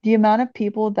the amount of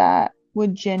people that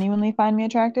would genuinely find me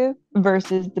attractive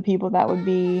versus the people that would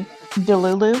be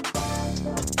delulu.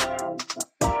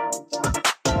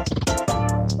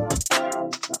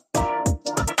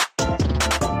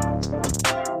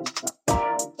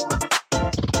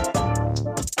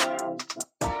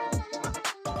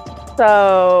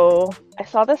 So I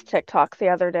saw this TikTok the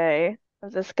other day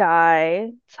of this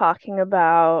guy talking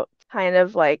about kind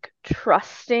of like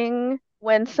trusting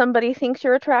when somebody thinks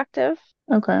you're attractive.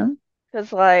 Okay.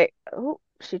 Because like, oh,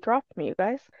 she dropped me, you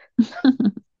guys.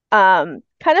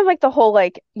 Kind of like the whole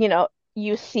like,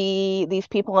 you see these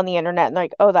people on the internet and they're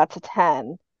like, oh, that's a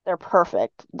 10. They're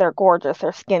perfect. They're gorgeous.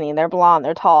 They're skinny. They're blonde.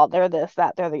 They're tall. They're this,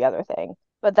 that, they're the other thing.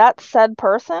 But that said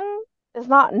person is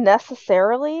not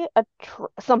necessarily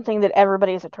something that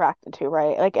everybody's attracted to,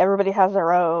 right? Like everybody has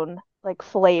their own like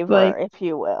flavor, Like if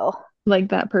you will.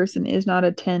 that person is not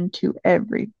a 10 to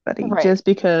everybody. Right. Just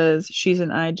because she's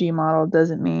an IG model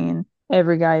doesn't mean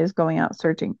every guy is going out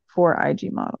searching for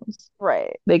IG models.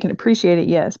 Right. They can appreciate it,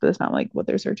 yes, but it's not like what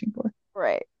they're searching for.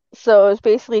 Right. So it's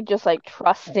basically just like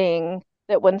trusting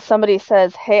that when somebody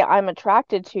says, "Hey, I'm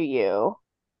attracted to you,"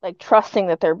 like trusting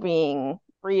that they're being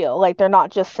real. Like they're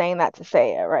not just saying that to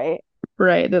say it, right?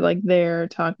 Right. That like they're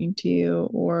talking to you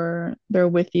or they're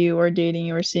with you or dating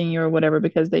you or seeing you or whatever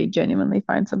because they genuinely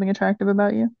find something attractive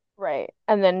about you. Right.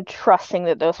 And then trusting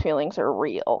that those feelings are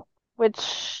real,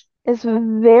 which is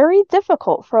very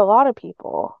difficult for a lot of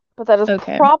people. But that is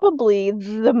Okay. probably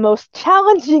the most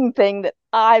challenging thing that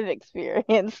I've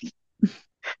experienced.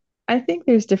 I think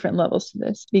there's different levels to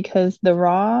this because the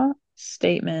raw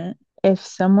statement, if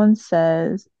someone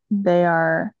says they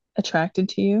are attracted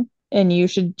to you, and you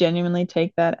should genuinely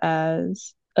take that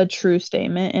as a true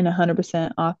statement and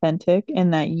 100% authentic,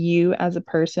 and that you as a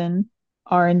person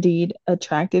are indeed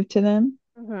attractive to them,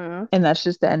 Hmm. and that's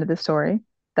just the end of the story.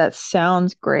 That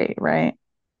sounds great, right?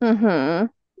 Hmm.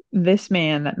 This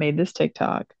man that made this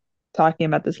TikTok talking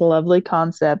about this lovely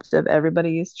concept of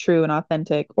everybody is true and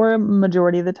authentic, or a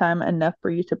majority of the time enough for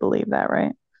you to believe that,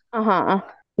 right? Uh-huh.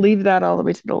 Leave that all the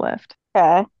way to the left.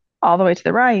 Okay. All the way to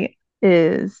the right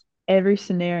is every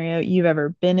scenario you've ever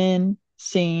been in,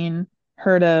 seen,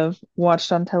 heard of,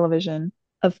 watched on television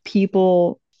of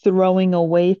people throwing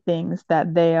away things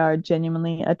that they are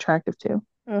genuinely attractive to.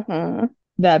 Hmm.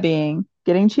 That being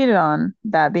getting cheated on,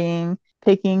 that being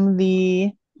picking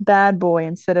the bad boy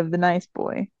instead of the nice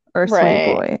boy or sweet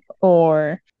Right. boy,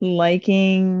 or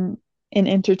liking and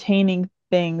entertaining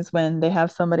things when they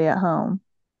have somebody at home,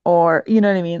 or you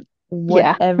know what I mean?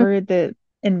 Yeah. Whatever the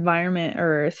environment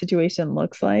or situation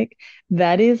looks like,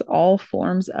 that is all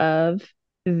forms of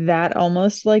that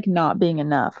almost like not being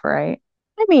enough, right?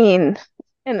 I mean,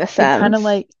 in a It kind of sense.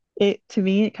 like it to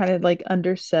me, it kind of like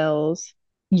undersells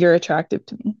you're attractive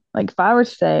to me. Like if I were to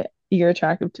say you're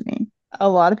attractive to me, a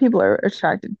lot of people are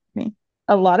attracted to me.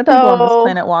 A lot of people on this So,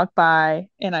 planet walk by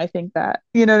and I think that,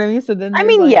 you know what I mean? So then I there's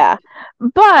mean, like yeah. all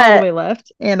the But way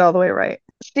left and all the way right.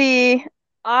 see,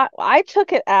 I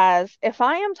took it as if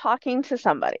I am talking to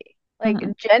somebody, like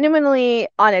Hmm. genuinely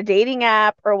on a dating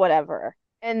app or whatever,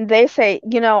 and they say,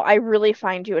 I really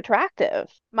find you attractive.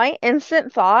 My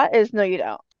instant thought is, no, you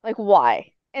don't. Like,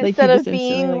 why? Like you Instead just of instantly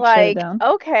being like shut it like, down.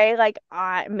 okay, like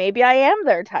I maybe I am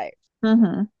their type.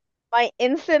 Hmm. My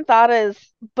instant thought is,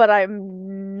 but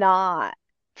I'm not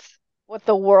what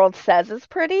the world says is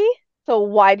pretty. So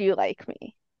why do you like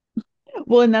me?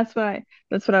 Well, and that's what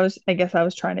I was I guess I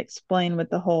was trying to explain with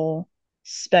the whole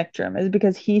spectrum is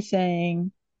because he's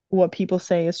saying what people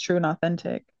say is true and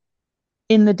authentic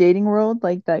in the dating world,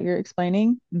 like that you're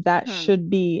explaining, that Hmm. should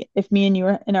be if me and you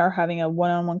are having a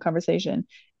one-on-one conversation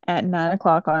at 9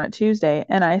 o'clock on a Tuesday,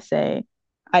 and I say,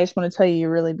 I just want to tell you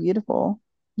you're really beautiful.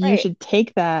 You Right. should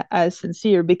take that as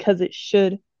sincere because it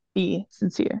should be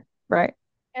sincere, right?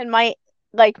 And my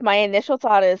initial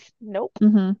thought is nope,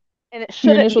 Mm-hmm. and it Your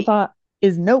shouldn't initial be. thought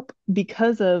is nope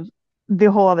because of the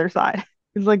whole other side.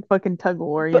 It's like fucking tug of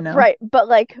war, you But know? right, but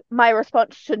like my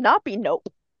response should not be nope.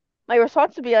 My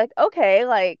response would be like, okay,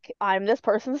 like I'm this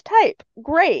person's type.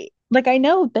 Great. Like, I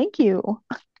know, thank you.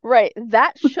 Right.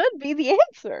 That should be the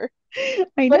answer,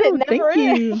 I but it know, never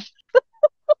thank you. is.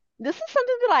 This is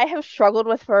something that I have struggled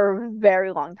with for a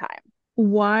very long time.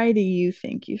 Why do you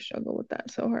think you struggle with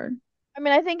that so hard? I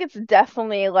mean, I think it's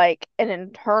definitely like an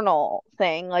internal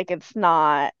thing. Like it's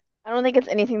not, I don't think it's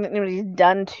anything that anybody's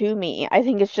done to me. I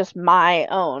think it's just my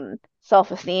own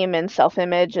self-esteem and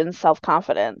self-image and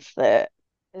self-confidence that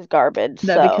is garbage.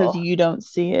 That because So, you don't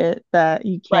see it, that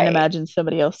you can't right. imagine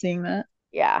somebody else seeing that.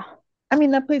 Yeah. I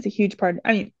mean, that plays a huge part.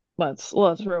 I mean, let's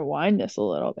rewind this a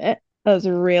little bit. Let's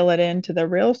reel it into the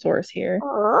real source here.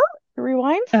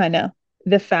 Rewind? I know.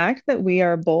 The fact that we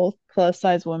are both plus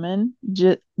size women,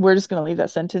 we're just going to leave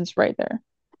that sentence right there.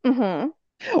 Hmm.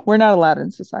 We're not allowed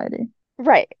in society.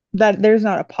 Right. That there's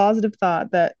not a positive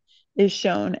thought that is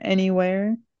shown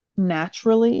anywhere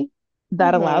naturally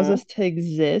that allows Hmm. us to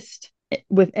exist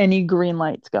with any green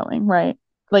lights going, right?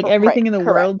 Like Right. everything in the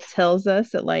world Correct. tells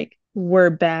us that like we're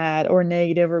bad or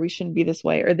negative or we shouldn't be this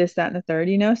way or this, that, and the third,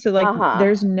 you know? So like Uh-huh.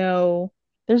 there's no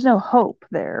hope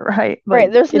there, right? Right.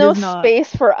 Like There's it no is not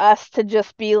space for us to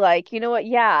just be like, you know what?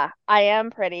 Yeah, I am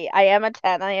pretty. I am a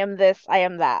 10. I am this. I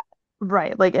am that.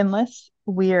 right. Like unless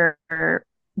we're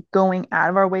going out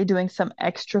of our way doing some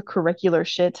extracurricular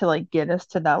shit to like get us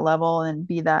to that level and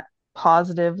be that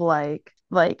positive like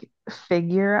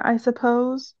figure, I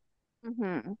suppose.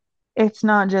 Hmm. It's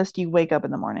not just you wake up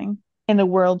in the morning and the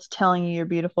world's telling you you're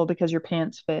beautiful because your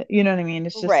pants fit. You know what I mean?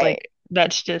 It's just Right. like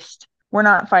that's just we're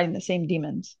not fighting the same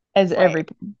demons Right.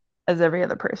 as every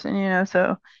other person, you know?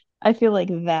 So I feel like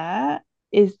that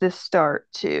is the start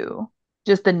to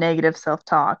just the negative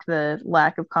self-talk, the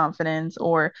lack of confidence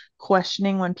or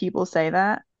questioning when people say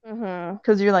that. Hmm.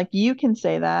 Because you're like, you can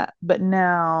say that, but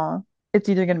now it's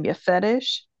either going to be a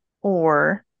fetish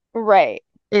or Right.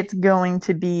 it's going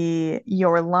to be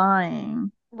you're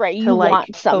lying Right. to You like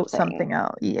want coat something. something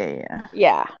out. Yeah, yeah.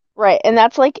 Yeah. Right. And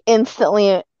that's like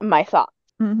instantly my thought.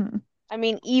 Hmm. I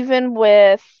mean, even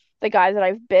with the guy that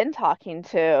I've been talking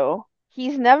to,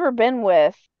 he's never been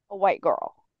with a white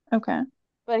girl. Okay.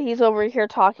 But he's over here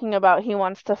talking about he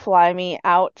wants to fly me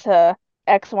out to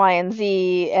X, Y, and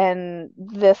Z and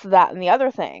this, that, and the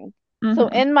other thing. So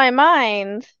Hmm. in my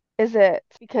mind, is it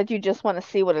because you just want to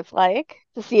see what it's like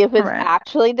to see if it's Right.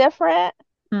 actually different?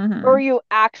 Or are Hmm. you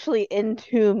actually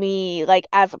into me like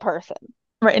as a person?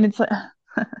 Right. And it's like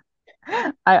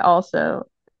I also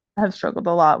have struggled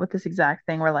a lot with this exact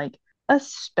thing where like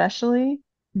especially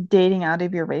dating out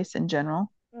of your race in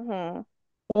general, Hmm.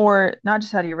 or not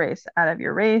just out of your race, out of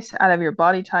your race, out of your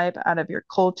body type, out of your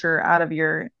culture, out of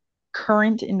your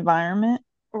current environment,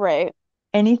 Right.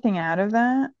 anything out of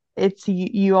that, it's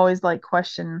you always like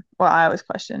question, well, I always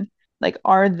question, like,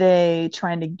 are they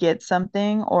trying to get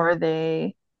something or are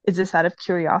they, is this out of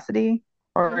curiosity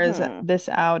or is Hmm. this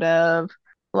out of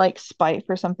like spite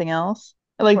for something else?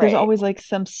 Like, there's Right. always like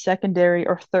some secondary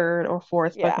or third or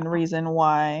fourth Yeah. fucking reason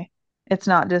why it's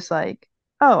not just like,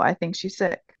 oh, I think she's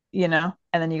sick, you know?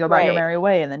 And then you go about your Right. merry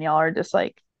way and then y'all are just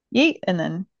like, yeet, and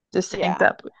then just synced Yeah.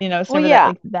 up. You know, it's Well, never that yeah.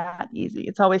 like that easy.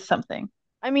 It's always something.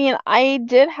 I mean, I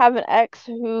did have an ex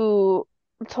who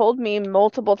told me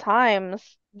multiple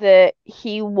times that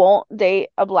he won't date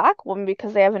a black woman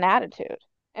because they have an attitude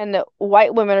and that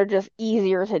white women are just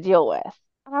easier to deal with.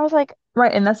 And I was like,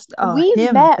 Right, and that's a we've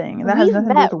him met, thing. That has we've nothing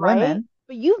to do with met, the right? women.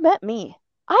 But you've met me.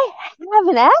 I have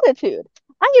an attitude.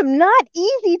 I am not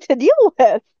easy to deal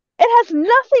with. It has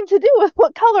nothing to do with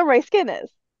what color my skin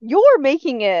is. You're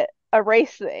making it a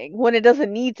race thing when it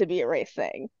doesn't need to be a race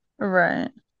thing. Right.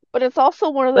 But it's also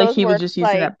one of Like those he where was it's just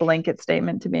using like, that blanket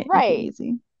statement to make it right.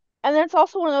 easy. And then it's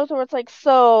also one of those where it's like,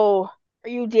 so are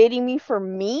you dating me for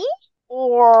me?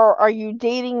 Or are you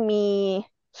dating me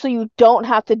so you don't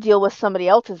have to deal with somebody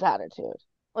else's attitude?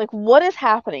 Like, what is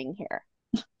happening here?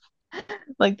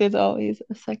 Like there's always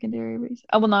a secondary reason.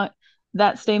 I will not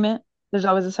that statement, there's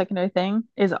always a secondary thing,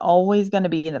 is always going to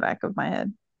be in the back of my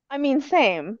head. I mean,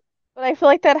 same. But I feel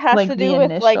like that has Like to the do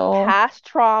with like initial, past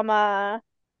trauma,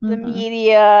 the hmm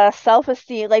media,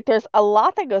 self-esteem. Like, there's a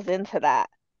lot that goes into that.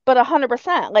 But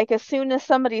 100%, like, as soon as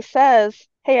somebody says,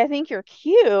 hey, I think you're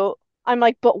cute, I'm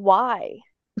like, but why?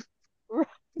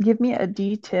 give me a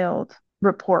detailed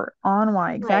report on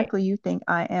why Right. exactly you think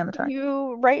I am Can attractive.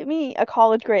 you write me a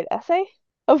college grade essay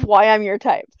of why I'm your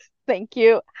type? Thank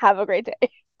you. Have a great day.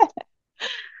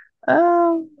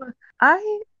 Um,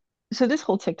 I so this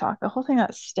whole TikTok, the whole thing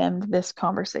that stemmed this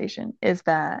conversation is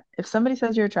that if somebody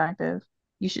says you're attractive,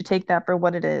 you should take that for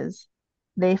what it is.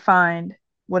 They find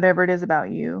whatever it is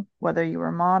about you, whether you're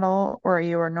a model or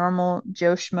you're a normal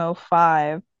Joe Schmo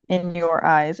five in your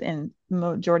eyes in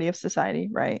majority of society,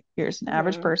 right? Here's an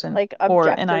average person Like, or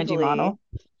an IG objectively. model,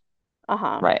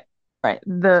 Uh-huh. right? Right.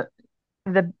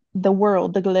 The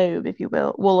world, the globe, if you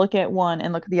will look at one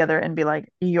and look at the other and be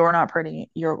like, you're not pretty,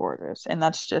 you're gorgeous. And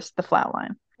that's just the flat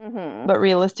line. Hmm. But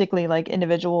realistically, like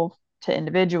individual to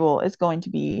individual, it's going to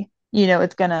be,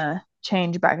 it's gonna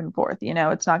change back and forth.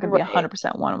 It's not gonna be Right.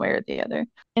 100% one way or the other.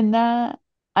 And that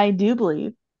I do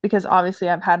believe, because obviously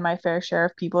I've had my fair share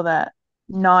of people that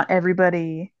not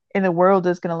everybody in the world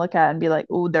is gonna look at and be like,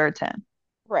 oh, they're a 10.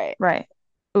 Right. Right.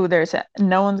 Oh, there's a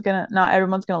no one's gonna not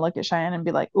everyone's gonna look at Cheyenne and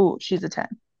be like, oh, she's a 10.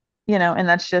 And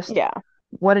that's just Yeah.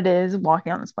 what it is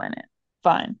walking on this planet.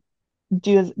 Fine.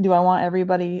 Do I want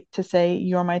everybody to say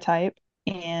you're my type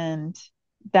and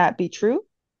that be true?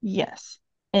 Yes.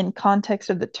 In context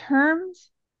of the terms,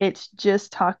 it's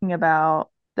just talking about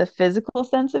the physical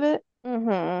sense of it.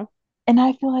 Mm-hmm. And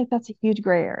I feel like that's a huge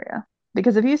gray area.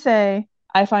 Because if you say,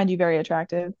 I find you very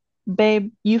attractive,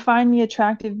 babe, you find me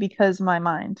attractive because of my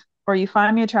mind, or you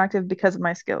find me attractive because of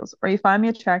my skills, or you find me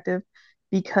attractive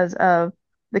because of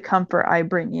the comfort I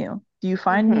bring you. Do you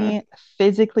find Mm-hmm. me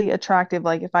physically attractive?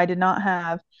 Like if I did not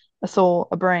have a soul,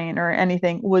 a brain, or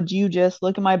anything, would you just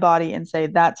look at my body and say,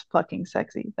 that's fucking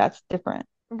sexy? That's different.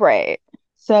 Right.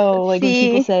 So, like when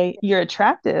people See, say you're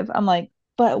attractive, I'm like,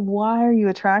 but why are you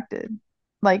attracted?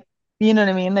 Like, you know what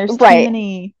I mean? There's too right.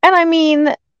 many. And I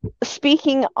mean,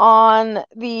 speaking on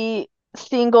the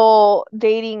single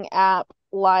dating app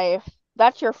life,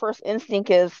 that's your first instinct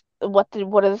is what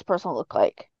does this person look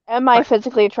like? Am I Right.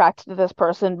 physically attracted to this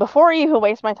person before you even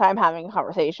waste my time having a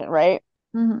conversation, right?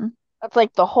 Hmm. That's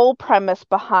like the whole premise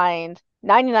behind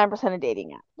 99% of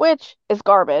dating apps, which is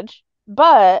garbage.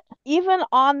 But even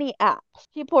on the apps,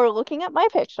 people are looking at my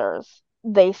pictures,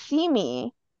 they see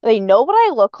me, they know what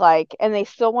I look like, and they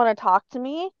still want to talk to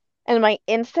me. And my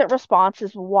instant response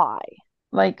is why?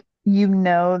 Like, you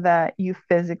know that you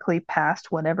physically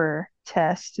passed whatever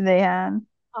test they had.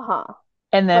 Uh-huh.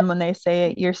 And But then when they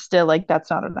say it, you're still like, that's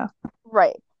not enough.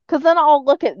 right. Because then I'll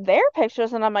look at their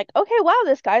pictures and I'm like, okay, wow,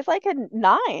 this guy's like a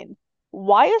nine.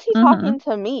 Why is he Hmm. talking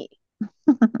to me?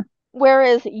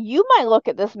 Whereas you might look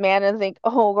at this man and think,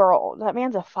 oh, girl, that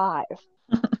man's a five.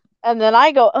 And then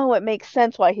I go, oh, it makes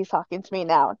sense why he's talking to me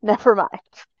now. Never mind.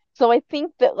 So I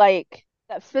think that like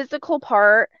that physical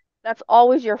part, that's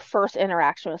always your first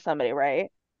interaction with somebody,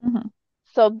 right? Hmm.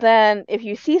 So then if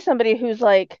you see somebody who's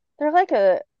like, they're like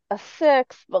a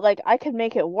six, but like I could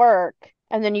make it work,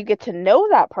 and then you get to know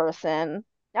that person,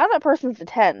 now that person's a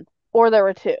 10, or they're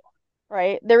a two,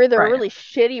 right? They're either a Right. really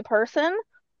shitty person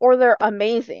or they're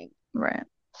amazing. Right.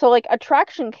 So like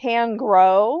attraction can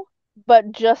grow,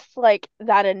 but just like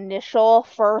that initial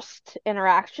first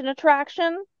interaction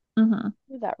attraction, Hmm.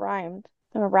 ooh, that rhymed.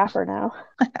 I'm a rapper now.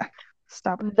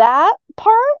 Stop it. That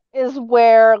part is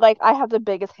where like I have the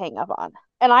biggest hang up on.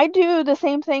 And I do the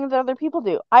same thing that other people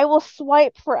do. I will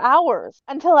swipe for hours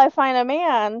until I find a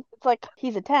man. It's like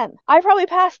he's a 10. I probably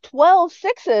passed 12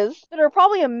 sixes that are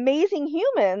probably amazing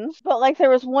humans, but like there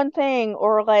was one thing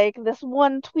or like this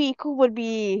one tweak would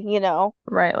be,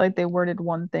 Right. Like they worded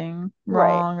one thing right.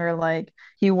 wrong, or like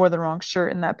he wore the wrong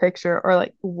shirt in that picture, or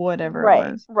like whatever it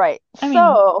Right, was. right. I mean,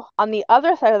 So, on the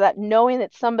other side of that, knowing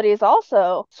that somebody is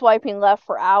also swiping left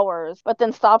for hours, but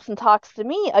then stops and talks to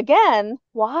me again,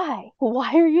 why?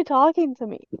 Why are you talking to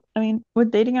me?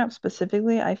 with dating apps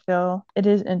specifically, I feel it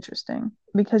is interesting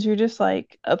because you're just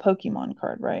like a Pokemon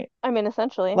card, right? I mean,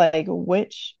 essentially, Like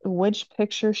which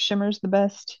picture shimmers the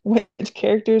best, which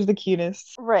character is the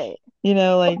cutest. right.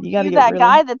 Like you got to You get that really.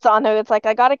 guy that's on there, it's like,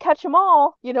 I gotta catch them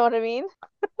all. You know what I mean?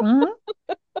 Mhm.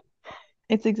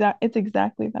 It's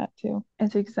exactly that too.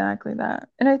 It's exactly that.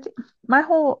 And I think my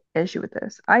whole issue with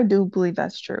this, I do believe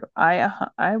that's true. I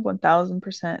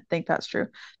 1000% think that's true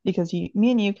because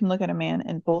me and you can look at a man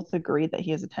and both agree that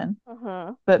he is a 10.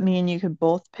 Hmm. But me and you could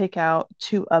both pick out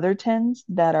two other tens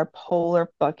that are polar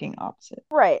fucking opposite.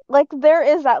 Right. Like there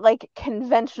is that like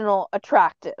conventional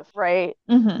attractive, right?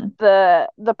 Hmm.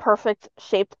 The perfect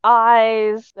shaped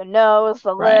eyes, the nose,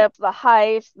 the Right. lips, the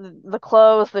height, the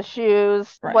clothes, the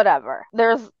shoes, Right. whatever.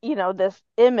 There's, this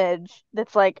image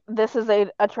that's like this is a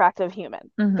attractive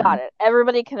human. Got Hmm. it.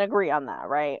 Everybody can agree on that,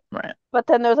 right? Right. But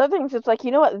then there's other things it's like,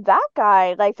 you know what, that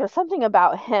guy, like there's something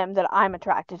about him that I'm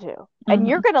attracted to. And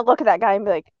you're Hmm. gonna look at that guy and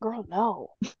be like, girl, no.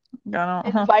 I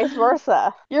And don't. vice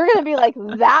versa. You're gonna be like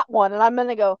that one, and I'm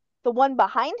gonna go, the one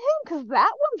behind him? Because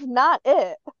that one's not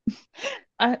it.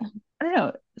 I I don't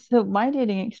know. So my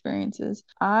dating experiences,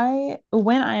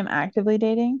 when I am actively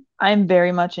dating, I'm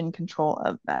very much in control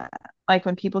of that. Like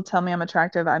when people tell me I'm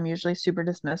attractive, I'm usually super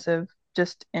dismissive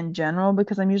just in general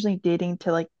because I'm usually dating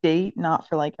to like date, not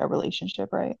for like a relationship,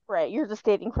 right? Right, you're just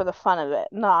dating for the fun of it,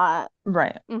 not.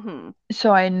 Right. Mm-hmm.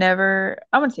 So I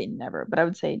wouldn't say never, but I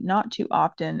would say not too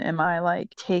often am I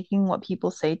like taking what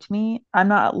people say to me. I'm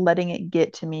not letting it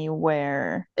get to me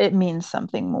where it means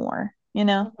something more, you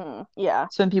know? Mm-hmm. Yeah.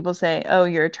 So when people say, "Oh,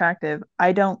 you're attractive,"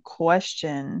 I don't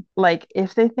question like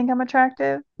if they think I'm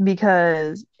attractive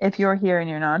because if you're here and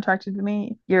you're not attracted to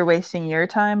me, you're wasting your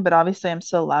time, but obviously I'm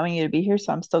still allowing you to be here,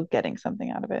 so I'm still getting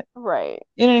something out of it. Right.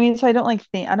 You know what I mean? So I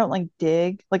don't like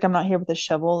dig. Like I'm not here with a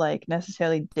shovel, like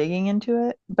necessarily digging into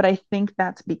it. But I think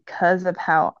that's because of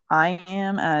how I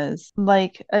am as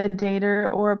like a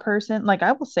dater or a person. Like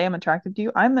I will say I'm attracted to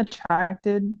you. I'm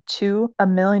attracted to a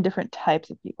million different types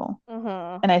of people.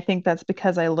 Mm-hmm. And I think that's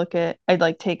because I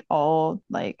like take all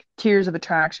like tiers of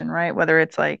attraction, right? Whether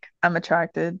it's like I'm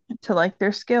attracted to like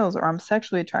their skills, or I'm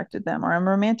sexually attracted to them, or I'm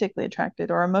romantically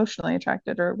attracted, or emotionally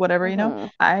attracted, or whatever, Mm-hmm.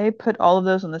 I put all of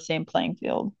those on the same playing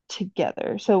field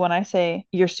together. So when I say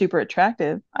you're super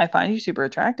attractive, I find you super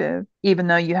attractive, even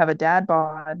though you have a dad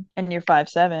bod and you're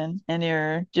 5'7" and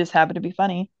you're just happen to be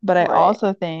funny. But I Right.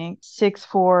 also think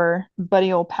 6'4"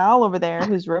 buddy old pal over there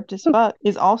who's ripped as fuck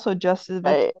is also just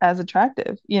Right. as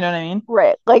attractive. You know what I mean?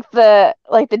 Right. Like the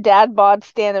dad bod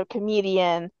stand-up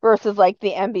comedian versus like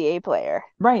the NBA player.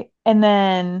 Right. And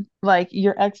then like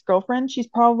your ex-girlfriend, she's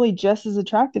probably just as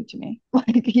attractive to me.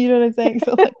 Like, you know what I'm saying?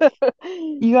 So like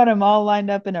you got them all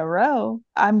lined up in a row.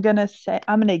 I'm gonna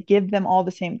give them all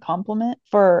the same compliment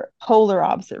for polar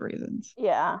opposite reasons.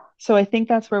 Yeah. So I think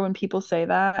that's where when people say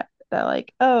that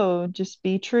like, oh, just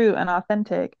be true and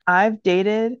authentic. I've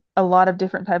dated a lot of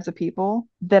different types of people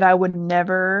that I would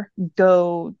never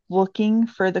go looking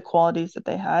for the qualities that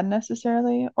they had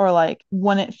necessarily, or like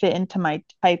wouldn't fit into my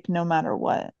type no matter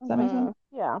what. Does that make sense?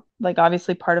 Yeah. Like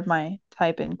obviously part of my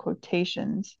type in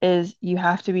quotations is you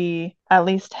have to be at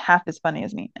least half as funny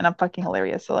as me. And I'm fucking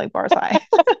hilarious. So like bars high.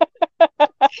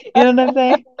 You know what I'm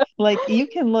saying? Like you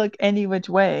can look any which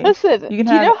way. Listen, You can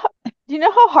have do you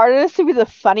know how hard it is to be the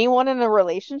funny one in a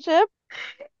relationship?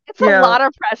 It's a yo, lot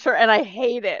of pressure and I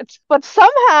hate it. But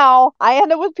somehow I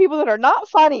end up with people that are not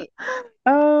funny.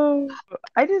 oh,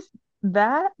 I just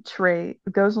that trait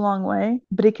goes a long way,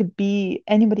 but it could be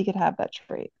anybody could have that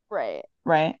trait, Right.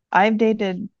 right? I've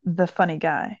dated the funny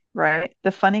guy, right?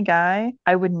 The funny guy,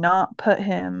 I would not put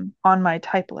him on my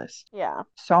type list. Yeah.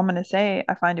 So I'm gonna say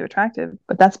I find you attractive,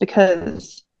 but that's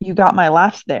because you got my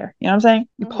laughs there. You know what I'm saying?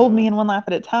 You pulled Hmm. me in one laugh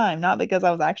at a time, not because I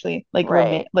was actually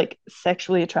Right. like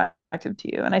sexually attracted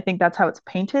to you. And I think that's how it's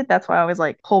painted. That's why I always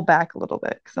like pull back a little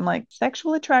bit because I'm like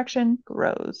sexual attraction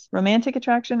grows. Romantic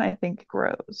attraction, I think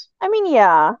grows. I mean,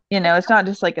 yeah. It's not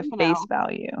just like a You face know.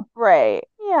 value. Right.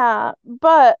 Yeah.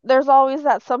 But there's always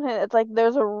that something it's like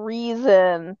there's a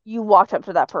reason you walked up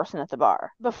to that person at the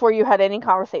bar before you had any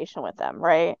conversation with them,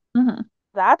 right? Hmm.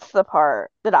 That's the part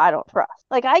that I don't trust.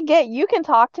 Like, I get you can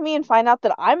talk to me and find out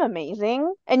that I'm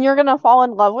amazing and you're gonna fall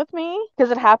in love with me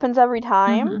because it happens every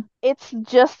time. Hmm. It's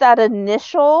just that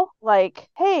initial, like,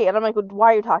 hey, and I'm like,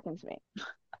 why are you talking to me?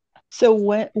 So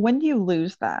when do you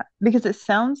lose that? Because it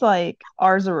sounds like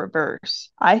ours are reverse.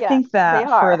 I Yes, think they that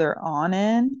are. further on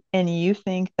in, and you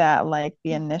think that like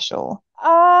the initial,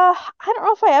 I don't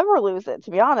know if I ever lose it,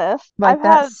 to be honest. I've like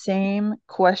that had, same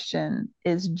question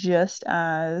is just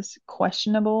as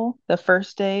questionable the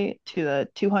first day to the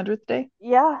 200th day.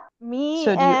 yeah, me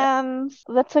So do you and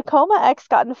the Tacoma ex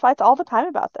got into fights all the time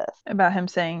about this. about him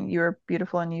saying you're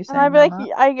beautiful and you And I'd saying be no, I'm like,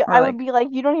 not? Or I would like, be like,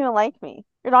 you don't even like me.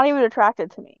 You're not even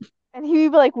attracted to me. And he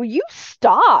would be like, will you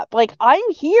stop? Like,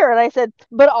 I'm here. And I said,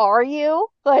 but are you?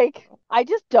 Like, I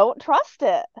just don't trust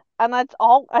it. And that's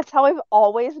how I've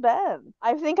always been.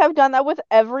 I think I've done that with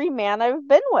every man I've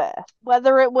been with,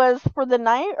 whether it was for the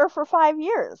night or for 5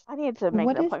 years. I need to make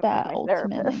an what is appointment with that my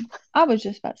therapist. ultimately? I was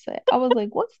just about to say, I was like,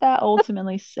 what's that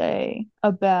ultimately say I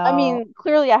about, mean,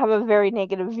 clearly I have a very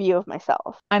negative view of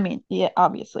myself. I mean, yeah,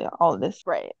 obviously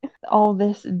Right. all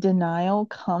this denial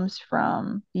comes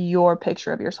from your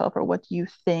picture of yourself or what you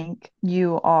think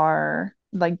you are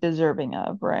like deserving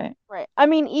of, right? Right. I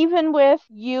mean, even with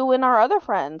you and our other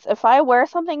friends, if I wear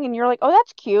something and you're like, oh,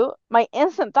 that's cute, my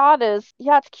instant thought is,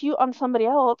 yeah, it's cute on somebody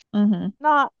else. Mm-hmm.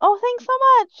 Not, oh, thanks so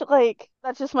much. Like,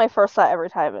 that's just my first thought every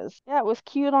time is, yeah, it was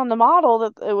cute on the model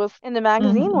that it was in the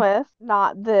magazine Mm-hmm. with,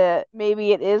 not that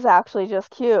maybe it is actually just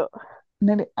cute.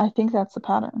 Maybe I think that's the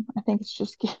pattern. I think it's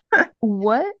just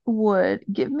what would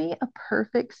give me a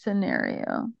perfect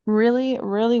scenario? Really,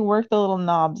 really work the little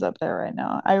knobs up there right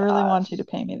now. I really want you to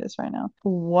Gosh. pay me this right now.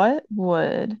 What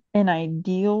would an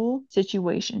ideal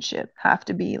situationship have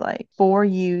to be like for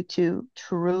you to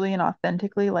truly and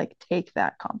authentically like take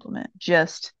that compliment?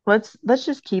 Just let's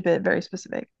just keep it very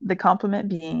specific. The compliment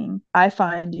being, I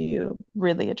find you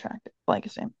really attractive. Blank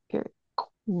same, period.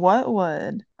 What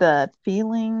would the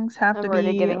feelings have I'm to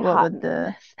already be? getting hot and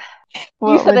nervous.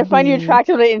 You What said I would find you the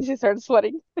attractive and I instantly started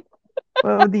sweating.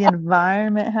 what would the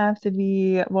environment have to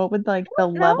be? What would like the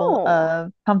level No,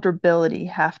 of comfortability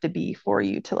have to be for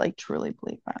you to like truly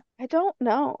believe that? I don't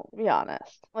know, to be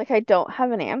honest. Like, I don't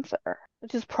have an answer,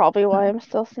 which is probably why Hmm. I'm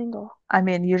still single. I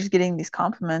mean, you're just getting these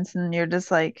compliments and you're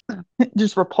just like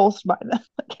just repulsed by them.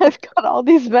 I've got all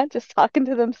these men just talking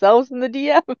to themselves in the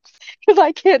DMs because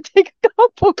I can't take a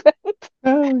compliment.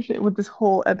 Oh shit, what this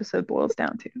whole episode boils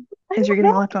down to I is you're don't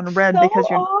getting know. left on It's red so because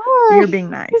you're hard. being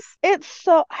nice. It's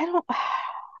so, I don't.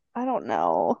 I don't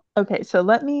know. Okay, so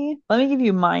let me give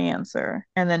you my answer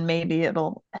and then maybe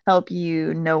it'll help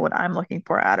you know what I'm looking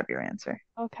for out of your answer.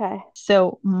 Okay.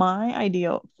 So my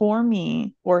ideal for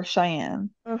me or Cheyenne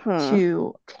Mm-hmm.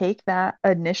 to take that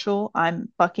initial I'm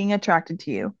fucking attracted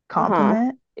to you Mm-hmm.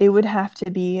 compliment, it would have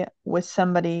to be with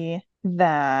somebody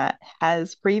that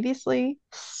has previously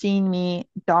seen me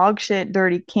dog shit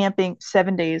dirty camping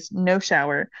 7 days, no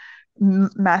shower,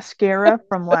 mascara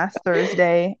from last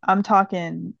Thursday. I'm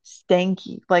talking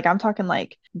stanky, like I'm talking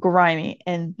like grimy,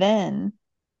 and then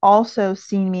also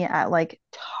seen me at like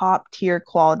top tier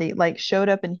quality, like showed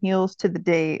up in heels to the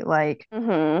date, like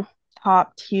Mm-hmm.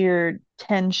 top tier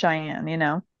 10 Cheyenne, you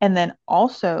know? And then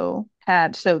also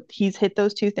had, so he's hit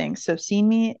those two things. So seen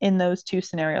me in those two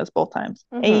scenarios both times.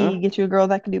 Hey, Mm-hmm. get you a girl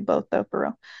that can do both though, for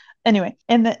real. Anyway,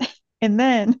 and then and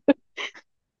then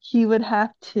he would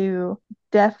have to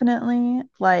definitely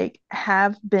like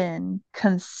have been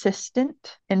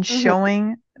consistent in Mm-hmm.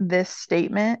 showing this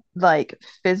statement like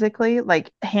physically,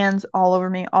 like hands all over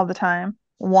me all the time,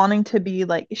 wanting to be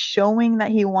like showing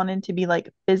that he wanted to be like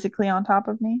physically on top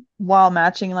of me while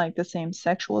matching like the same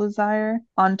sexual desire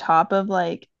on top of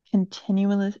like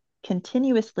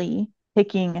continuously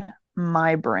picking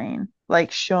my brain,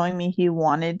 like showing me he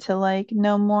wanted to like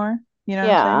know more, you know what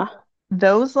I'm saying? Yeah.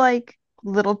 Those like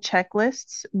little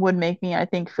checklists would make me, I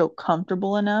think, feel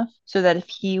comfortable enough so that if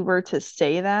he were to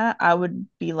say that, I would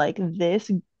be like, this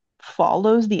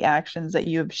follows the actions that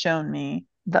you have shown me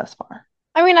thus far.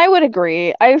 I mean, I would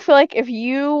agree. I feel like if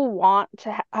you want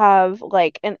to have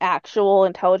like an actual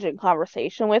intelligent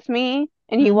conversation with me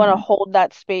and you want to Mm-hmm. hold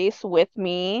that space with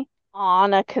me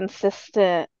on a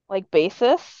consistent like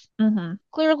basis, Mm-hmm.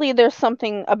 clearly there's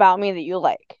something about me that you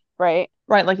like, right?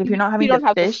 Right. Like if you're not You having to don't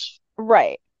have to, fish.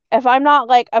 right. If I'm not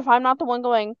the one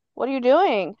going, what are you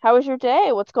doing? How was your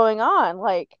day? What's going on?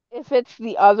 Like, if it's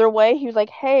the other way, he was like,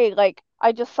 hey, like,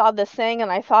 I just saw this thing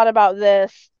and I thought about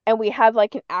this, and we have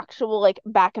like an actual, like,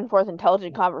 back and forth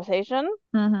intelligent conversation.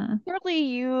 Mm-hmm. Clearly,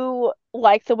 you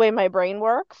like the way my brain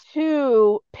works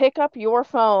to pick up your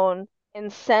phone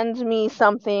and send me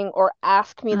something or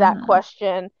ask me that Mm-hmm.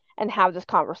 question and have this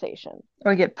conversation.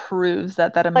 Like it proves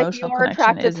that that Like emotional you're connection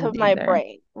attracted is to indeed my there.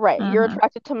 brain. Right. You're Mm-hmm.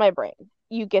 attracted to my brain.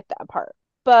 You get that part.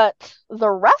 But the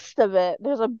rest of it,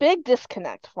 there's a big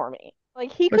disconnect for me.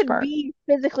 Like he Which could part? be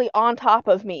physically on top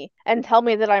of me and tell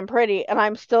me that I'm pretty, and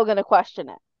I'm still gonna question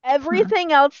it.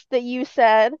 Everything else that you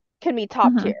said can be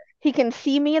top Mm-hmm. tier. He can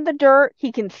see me in the dirt.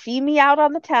 He can see me out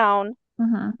on the town.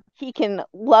 Mm-hmm. He can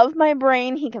love my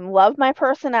brain. He can love my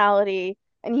personality.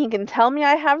 And he can tell me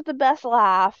I have the best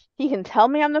laugh. He can tell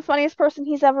me I'm the funniest person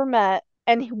he's ever met.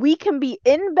 And we can be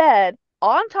in bed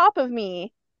on top of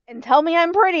me and tell me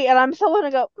I'm pretty. And I'm still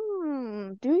gonna go,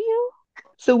 do you?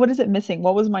 So what is it missing?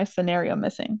 What was my scenario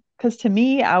missing? Because to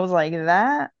me, I was like,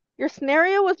 that Your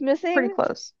scenario was pretty missing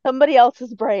close. somebody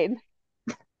else's brain,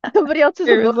 somebody else's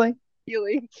emotional Seriously.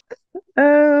 feelings.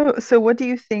 Oh, so what do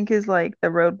you think is like the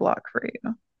roadblock for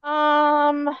you?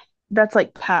 Um, That's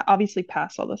like obviously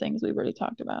past all the things we've already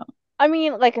talked about. I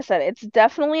mean, like I said, it's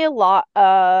definitely a lot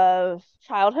of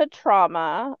childhood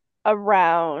trauma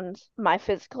around my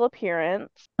physical appearance,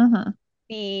 Mm-hmm.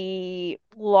 the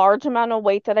large amount of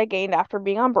weight that I gained after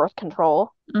being on birth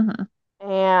control. Mm-hmm.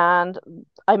 And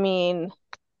I mean,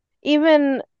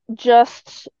 even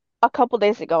just a couple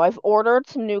days ago, I've ordered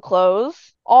some new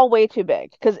clothes, all way too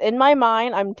big, because in my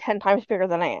mind, I'm 10 times bigger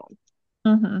than I am.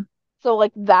 Mm-hmm. So,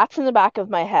 like, that's in the back of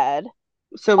my head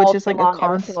So it's all just day like a long,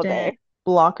 every single constant day.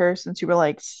 blocker since you were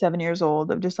like 7 years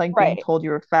old of just like being Right, told you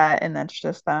were fat and that's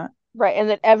just that. right. And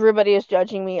that everybody is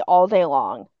judging me all day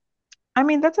long. I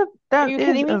mean, Are that you is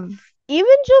kidding me? a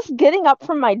Even just getting up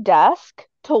from my desk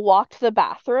to walk to the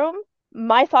bathroom,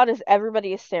 my thought is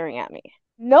everybody is staring at me.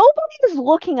 Nobody is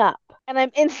looking up. And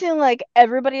I'm instantly like,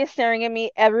 everybody is staring at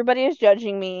me. Everybody is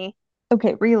judging me.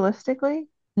 okay, realistically,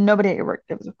 nobody at your work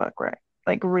gives a fuck, right?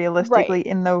 Like Right. realistically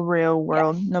in the real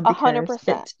world, Yes. A nobody hundred cares.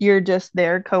 percent. It's you're just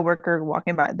their coworker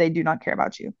walking by. They do not care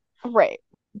about you. Right.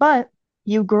 But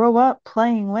you grow up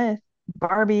playing with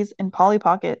Barbies and Polly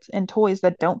Pockets and toys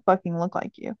that don't fucking look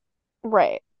like you.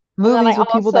 Right. And then I Movies with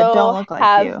people that don't also look like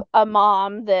have you. a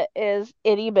mom that is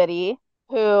itty bitty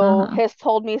who Mm-hmm. has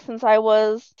told me since I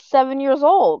was 7 years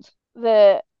old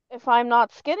that if I'm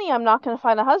not skinny, I'm not going to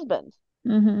find a husband.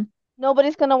 Mm-hmm.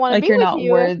 Nobody's going to want to Like be you're with not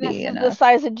you if this worthy is the enough.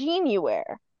 size of jean you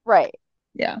wear. Right.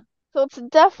 Yeah. So it's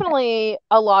definitely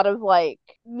a lot of like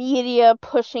media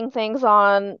pushing things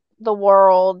on the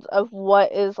world of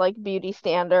what is like beauty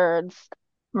standards.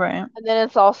 Right. And then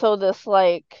it's also this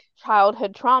like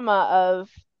childhood trauma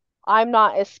of I'm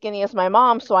not as skinny as my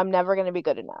mom, so I'm never going to be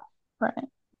good enough. Right.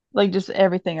 Like just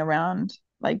everything around.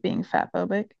 like being fat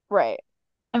phobic. Right.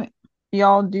 I mean,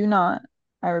 y'all do not,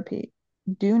 I repeat,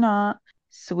 do not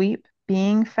sweep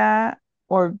being fat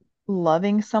or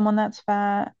loving someone that's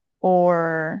fat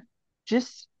or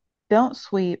just don't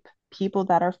sweep people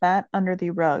that are fat under the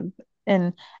rug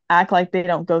and act like they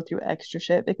don't go through extra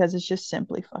shit because it's just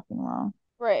simply fucking wrong.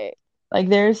 Right. Like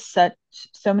there's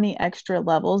so many extra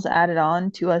levels added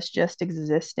on to us just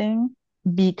existing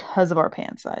because of our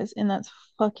pant size, and that's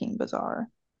fucking bizarre.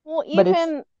 Well, But it's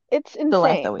even it's the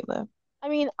life that insane. we live. I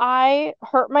mean, I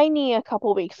hurt my knee a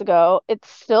couple weeks ago. It's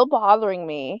still bothering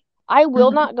me. I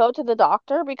will Hmm. not go to the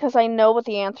doctor because I know what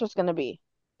the answer is going to be.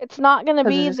 It's not going to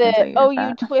Because they're be just gonna tell that, you oh, you're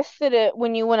you fat. twisted it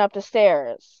when you went up the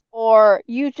stairs, or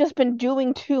you've just been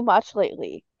doing too much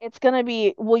lately. It's going to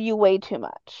be, well, you weigh too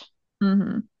much,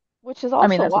 Hmm. which is I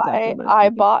mean, also that's exactly why what it's I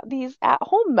gonna be. bought these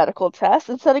at-home medical tests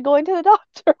instead of going to the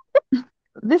doctor.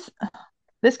 This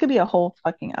this could be a whole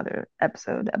fucking other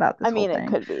episode about I this whole mean, it thing.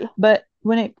 could be. But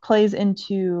when it plays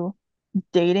into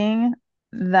dating,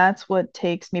 that's what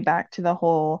takes me back to the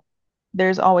whole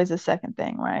there's always a second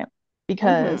thing, right?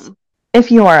 Because Mm-hmm.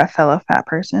 if you are a fellow fat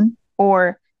person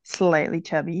or slightly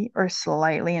chubby or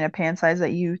slightly in a pant size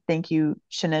that you think you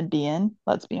shouldn't be in,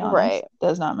 let's be honest, Right.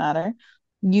 does not matter.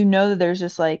 You know that there's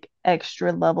just like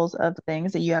extra levels of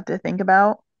things that you have to think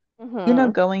about, Mm-hmm.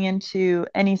 going into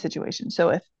any situation. So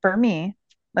if for me,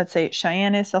 let's say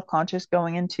Cheyenne is self-conscious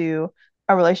going into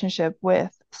a relationship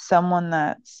with someone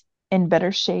that's in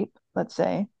better shape, let's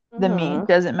say, than me, Mm-hmm.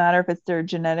 doesn't matter if it's their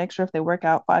genetics or if they work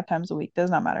out 5 times a week, does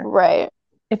not matter. Right.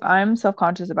 If I'm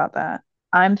self-conscious about that,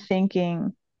 I'm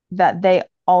thinking that they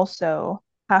also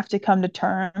have to come to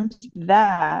terms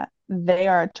that they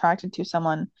are attracted to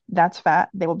someone that's fat.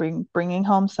 They will bringing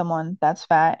home someone that's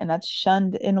fat, and that's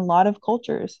shunned in a lot of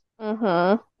cultures.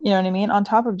 Mm-hmm. You know what I mean? On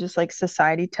top of just like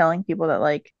society telling people that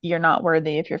like you're not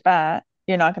worthy if you're fat,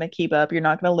 you're not going to keep up, you're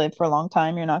not going to live for a long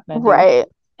time, you're not going to do Right.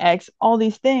 X, all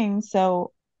these things.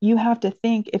 So you have to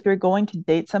think if you're going to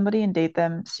date somebody and date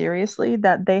them seriously,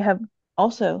 that they have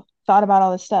also thought about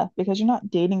all this stuff because you're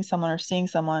not dating someone or seeing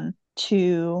someone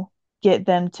to get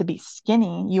them to be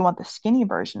skinny. You want the skinny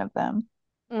version of them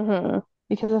Mm-hmm.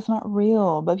 because that's not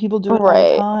real. But people do it all the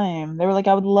Right. time. They were like,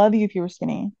 I would love you if you were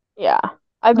skinny. Yeah.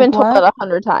 I've been Like, told that what?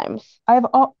 100 times. I've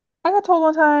all I got told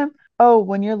one time, oh,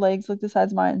 when your legs look the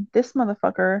size of mine, this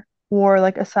motherfucker wore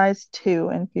like a size 2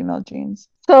 in female jeans.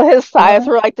 So his thighs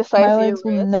Hello? were like the size My of your legs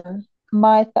will wrist. never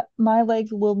my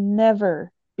legs will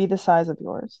never be the size of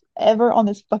yours ever on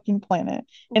this fucking planet.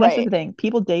 And that's just Right. the thing.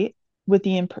 People date with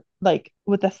the like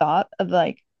with the thought of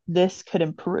like this could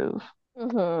improve.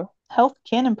 Mm-hmm. Health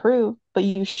can improve, but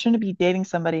you shouldn't be dating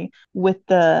somebody with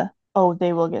the oh,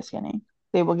 they will get skinny.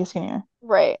 They will get skinnier.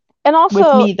 Right. And With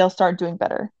also, me, they'll start doing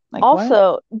better. Like what?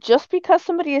 also, just because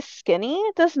somebody is skinny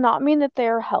does not mean that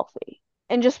they're healthy.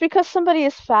 And just because somebody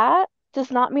is fat does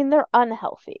not mean they're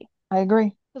unhealthy. I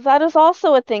agree. 'Cause that is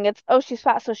also a thing. It's, oh, she's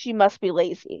fat, so she must be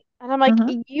lazy. And I'm like,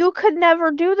 Hmm. you could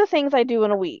never do the things I do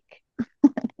in a week.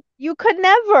 You could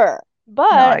never. No,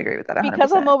 I But agree with that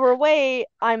because I'm 100%. overweight,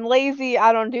 I'm lazy,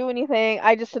 I don't do anything.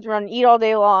 I just sit around and eat all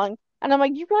day long. And I'm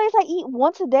like, you realize I eat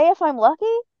once a day if I'm lucky?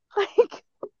 Like,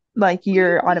 Like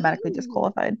you're automatically please.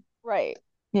 disqualified. Right.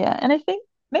 Yeah, and I think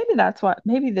maybe that's what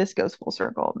maybe this goes full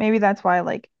circle. Maybe that's why I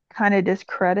like kind of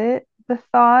discredit the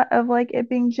thought of like it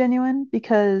being genuine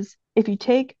because if you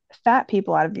take fat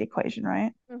people out of the equation,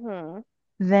 right? Mm-hmm.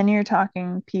 Then you're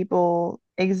talking people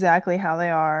exactly how they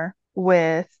are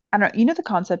with I don't know, the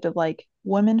concept of like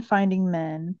women finding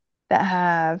men that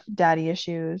have daddy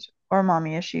issues or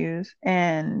mommy issues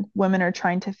and women are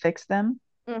trying to fix them.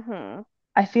 Mm-hmm.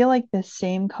 I feel like the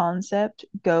same concept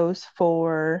goes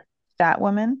for fat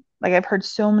women. Like I've heard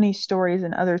so many stories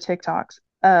and other TikToks.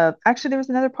 Actually there was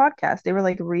another podcast. They were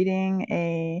like reading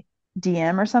a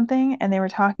DM or something and they were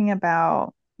talking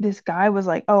about this guy was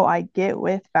like, "Oh, I get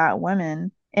with fat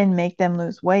women and make them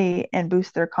lose weight and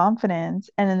boost their confidence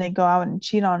and then they go out and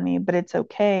cheat on me, but it's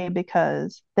okay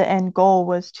because the end goal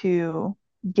was to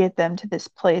get them to this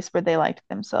place where they liked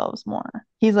themselves more."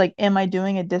 He's like, "Am I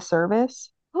doing a disservice?"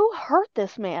 Who hurt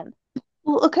this man?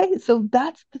 Well, okay, so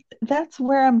that's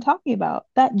where I'm talking about.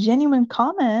 That genuine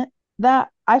comment that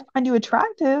I find you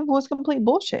attractive was complete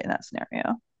bullshit in that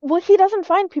scenario. Well, he doesn't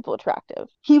find people attractive.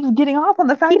 He was getting off on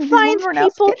the fact that these women were now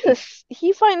skinny.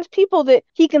 He finds people that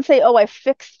he can say, "Oh, I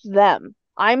fixed them.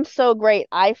 I'm so great.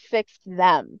 I fixed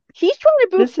them." He's trying to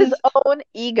boost This his is own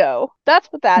ego. That's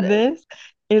what that is. this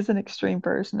is an extreme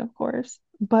version, of course,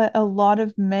 but a lot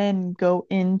of men go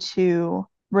into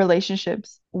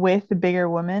relationships with bigger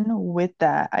women with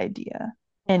that idea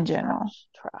Yeah, in general. trash,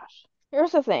 trash.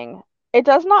 Here's the thing. It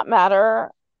does not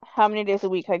matter how many days a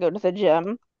week I go to the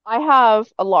gym. I have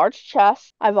a large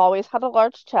chest. I've always had a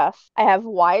large chest. I have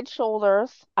wide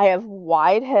shoulders. I have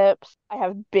wide hips. I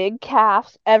have big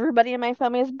calves. Everybody in my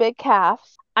family has big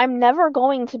calves. I'm never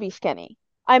going to be skinny.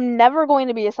 I'm never going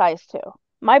to be a size 2.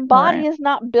 My body Right. is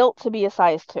not built to be a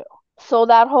size 2. So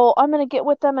that whole I'm going to get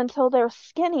with them until they're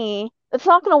skinny, it's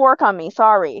not going to work on me.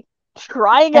 Sorry.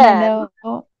 Try And I again. know,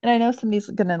 and I know somebody's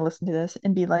gonna listen to this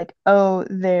and be like, oh,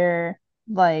 they're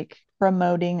like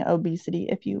promoting obesity,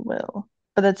 if you will.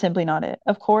 But that's simply not it.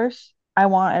 Of course, I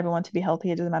want everyone to be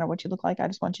healthy. It doesn't matter what you look like. I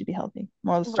just want you to be healthy.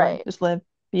 Moral of the story, Right. just live,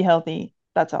 be healthy.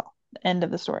 That's all. End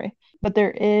of the story. But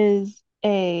there is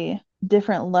a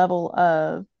different level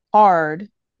of hard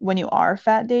when you are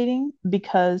fat dating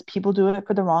because people do it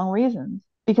for the wrong reasons.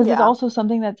 Because it's Yeah. also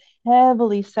something that's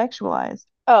heavily sexualized.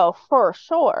 Oh, for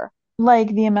sure. Like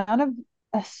the amount of,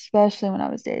 especially when I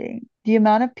was dating, the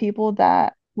amount of people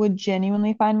that would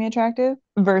genuinely find me attractive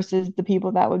versus the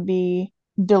people that would be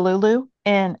delulu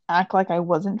and act like I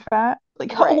wasn't fat.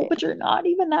 Like, oh, Right. but you're not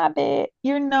even that big.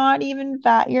 You're not even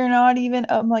fat. You're not even.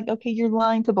 I'm like, okay, you're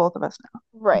lying to both of us now,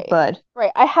 Right. bud.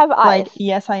 Right. I have eyes. Like,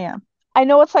 yes, I am. I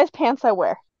know what size pants I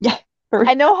wear. Yeah, for,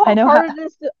 I know I how know how. hard it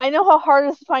is to, I know how hard it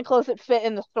is to find clothes that fit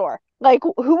in the store. Like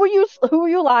who are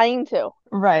you lying to?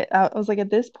 Right. I was like, at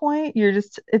this point, you're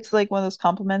just. It's like one of those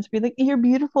compliments. Be like, you're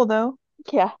beautiful though.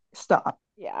 Yeah. Stop.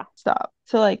 Yeah. Stop.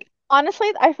 So like,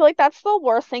 Honestly, I feel like that's the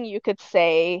worst thing you could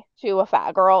say to a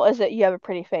fat girl is that you have a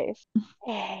pretty face.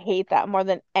 I hate that more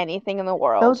than anything in the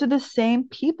world. those are the same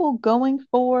people going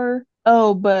for,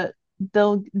 oh, but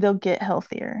they'll get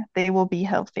healthier. They will be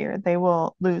healthier. They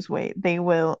will lose weight. They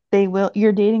will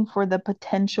you're dating for the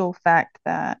potential fact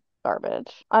that,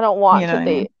 Garbage. I don't want you know to what I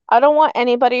mean? date. I don't want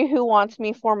anybody who wants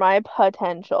me for my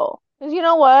potential. Because you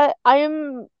know what? I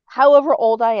am, however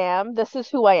old I am, this is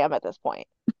who I am at this point.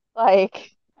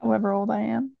 Like, However old I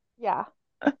am. yeah.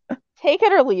 Take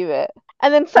it or leave it.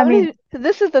 And then I mean,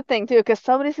 this is the thing too, because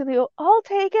somebody's gonna go, I'll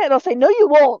take it. And I'll say, no, you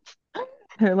won't.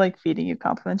 they're like feeding you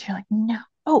compliments. You're like, no.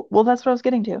 Oh, well, that's what I was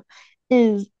getting to.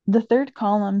 Is the third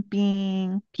column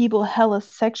being people hella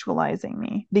sexualizing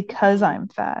me because Hmm. I'm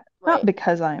fat. Not Right.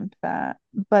 because I'm fat,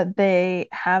 but they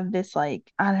have this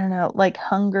like, I don't know, like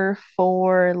hunger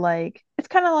for like it's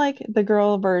kind of like the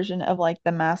girl version of like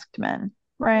the masked men,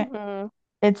 right? Hmm.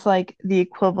 It's like the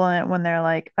equivalent when they're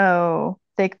like, oh,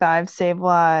 thick thighs save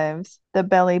lives, the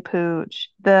belly pooch,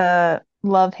 the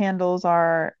love handles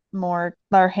are more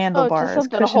our Oh, just handlebars,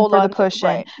 something to cushion hold for the on to. pushing.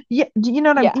 Right. Yeah,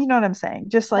 Yeah. you know what I'm saying?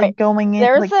 Just Right. like going in,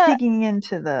 There's like a digging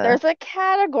into the there's a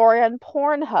category on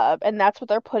Pornhub, and that's what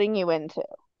they're putting you into.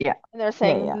 yeah, And they're yeah,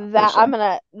 saying for that sure.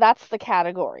 that's the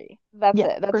category. That's Yeah,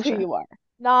 it. That's for who sure. you are.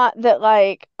 Not that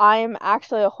like I'm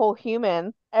actually a whole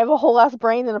human. I have a whole ass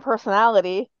brain and a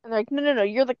personality. And they're like, no, no, no,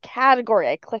 you're the category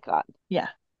I click on. Yeah,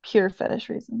 pure fetish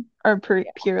reason or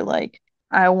Yeah. pure like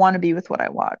I want to be with what I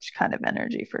watch kind of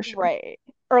energy for sure. Right.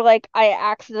 Or like I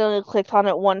accidentally clicked on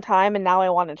it one time and now I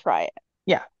want to try it.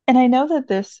 Yeah. And I know that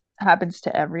this happens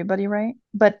to everybody, right?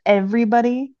 But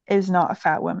everybody is not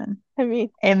fat women. I mean,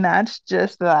 And that's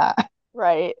just that.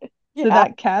 right. So Yeah.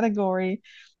 that category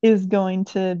is going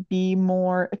to be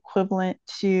more equivalent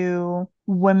to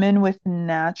women with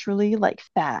naturally like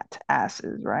fat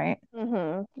asses, right?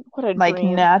 What a Like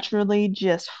dream. naturally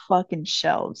just fucking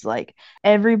shelves. Like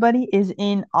everybody is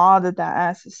in awe that that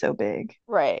ass is so big.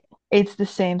 Right. It's the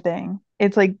same thing.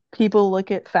 It's like people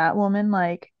look at fat woman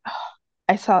like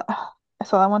I saw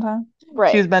that one time. She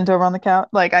Right. was bent over on the couch.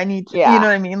 Like I need to, you know Yeah.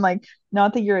 what I mean? Like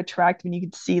not that you're attractive and you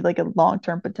can see like a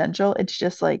long-term potential. It's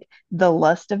just like the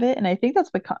lust of it. And I think that's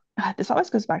because this always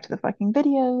goes back to the fucking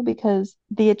video because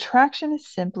the attraction is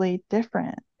simply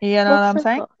different. You know what Looks I'm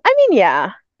saying? simple. I mean,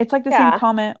 yeah. It's like the same Yeah.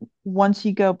 comment, once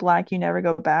you go black, you never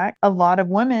go back. A lot of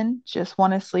women just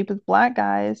want to sleep with black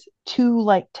guys to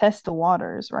like test the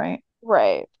waters, right?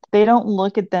 Right. They don't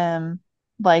look at them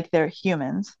like they're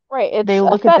humans. Right. They It's a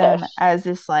look at them fetish. as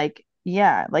this like,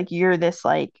 yeah, like you're this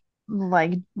like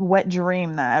wet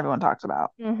dream that everyone talks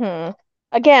about. Hmm.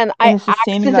 Again, And it's the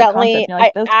same exact concept. You're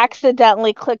like, I those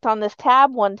accidentally clicked on this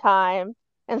tab one time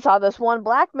and saw this one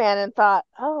black man and thought,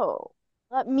 "Oh,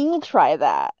 let me try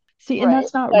that." see, and Right.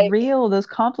 that's not Like, real. Those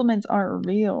compliments aren't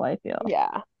real, I feel.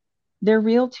 yeah. They're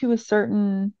real to a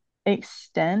certain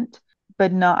extent,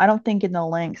 but not, I don't think in the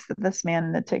lengths that this man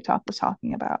in the TikTok was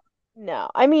talking about. No.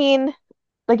 I mean,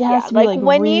 Like it has yeah, to be like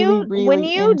like really,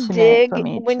 really intimate for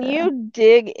me when to, you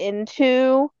dig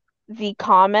into the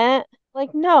comment,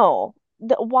 like no,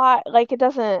 why like it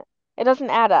doesn't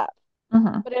add up.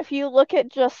 mhm. But if you look at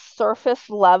just surface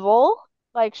level,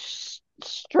 like sh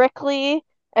strictly,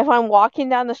 if I'm walking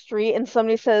down the street and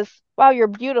somebody says, "Wow, you're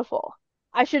beautiful,"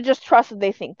 I should just trust that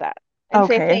they think that. and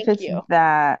say Okay, thank you.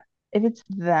 if it's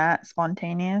that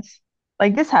spontaneous,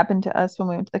 like this happened to us when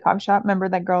we went to the coffee shop. Remember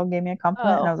that girl gave me a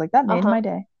compliment and I Oh, was like, that made uh-huh. my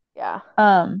day. Yeah.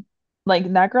 Um,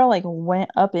 like that girl like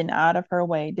went up and out of her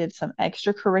way, did some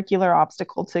extracurricular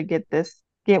obstacle to get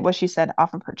what she said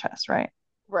off of her chest, right?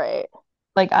 Right.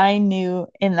 Like I knew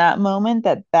in that moment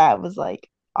that that was like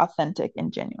authentic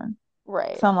and genuine.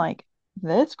 Right. So I'm like,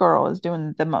 this girl is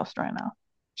doing the most right now.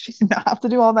 She does not have to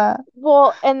do all that.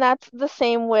 Well, and that's the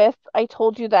same with I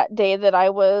told you that day that I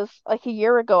was like a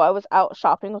year ago, I was out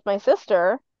shopping with my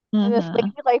sister, and this lady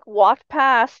Hmm. like walked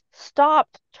past,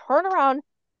 stopped, turned around,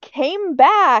 came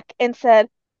back, and said,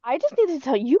 I just need to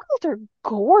tell you, you guys are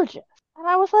gorgeous. And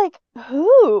I was like,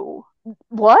 who?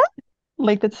 What?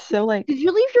 Like that's so Did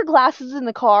you leave your glasses in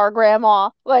the car,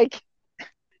 Grandma?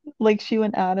 like she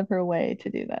went out of her way to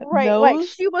do that. Right, like Those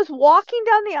she was walking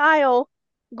down the aisle,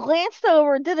 glanced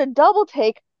over, did a double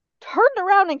take, turned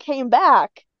around and came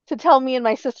back to tell me and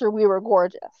my sister we were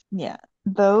gorgeous. Yeah,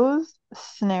 those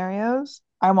scenarios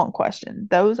I won't question.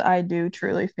 Those I do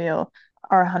truly feel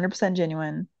are 100%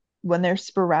 genuine. When they're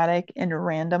sporadic and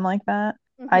random like that,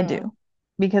 I Hmm. do.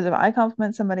 Because if I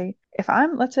compliment somebody, if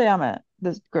I'm, let's say I'm at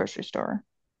this grocery store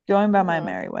going by my Hmm.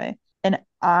 merry way, and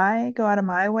I go out of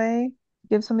my way to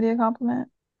give somebody a compliment,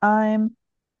 I'm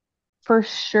for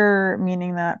sure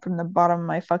meaning that from the bottom of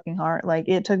my fucking heart. Like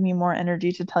it took me more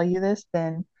energy to tell you this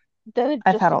than Then it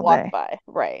I've just had to all walk day. by.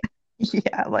 Right.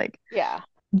 Yeah, like Yeah.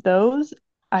 those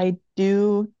I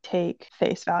do take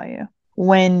face value.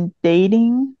 When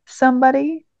dating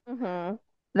somebody, Hmm.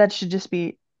 that should just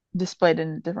be displayed in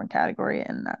a different category.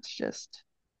 And that's just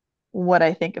what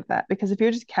I think of that. Because if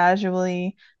you're just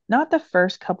casually, not the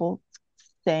first couple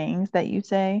things that you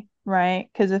say, right?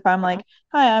 Because if I'm Uh, like,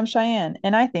 hi, I'm Cheyenne,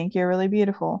 and I think you're really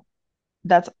beautiful,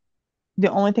 that's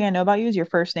the only thing I know about you is your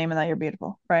first name and that you're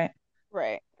beautiful, right?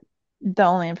 right. The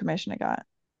only information I got.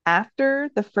 After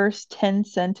the first 10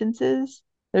 sentences,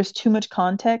 there's too much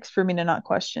context for me to not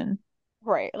question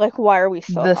Right. Like, why are we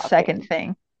still the talking? second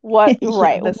thing. What, Yeah,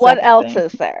 right. the What second else thing.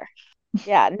 is there?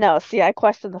 Yeah, no, see, I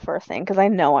questioned the first thing because I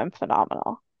know I'm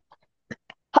phenomenal.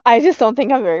 I just don't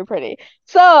think I'm very pretty.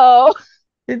 So,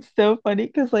 It's so funny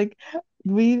because like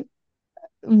we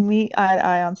meet eye to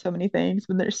eye on so many things,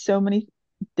 but there's so many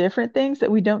different things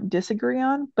that we don't disagree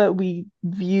on, but we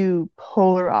view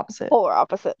polar opposite. polar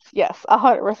opposites. Yes,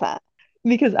 100%.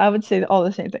 Because I would say all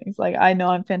the same things. Like I know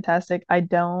I'm fantastic. I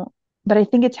don't, but I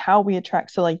think it's how we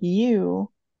attract. So like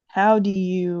you, how do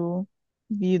you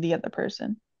view the other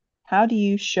person? How do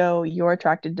you show you're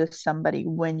attracted to somebody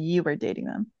when you are dating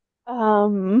them?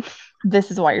 Um,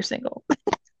 This is why you're single.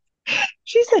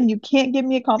 She said you can't give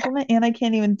me a compliment and I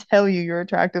can't even tell you you're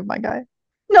attractive, my guy.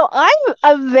 no, I'm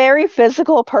a very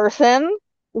physical person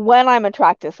when I'm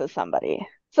attracted to somebody.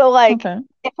 So, like, Okay.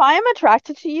 if I'm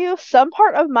attracted to you, some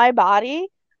part of my body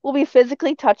will be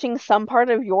physically touching some part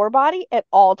of your body at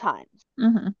all times.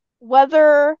 Hmm.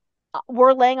 Whether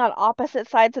we're laying on opposite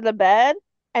sides of the bed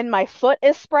and my foot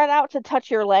is spread out to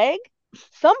touch your leg,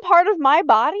 some part of my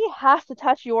body has to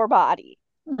touch your body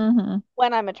Hmm.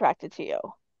 when I'm attracted to you.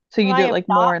 So When you I do it am like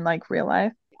not, more in like real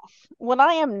life? when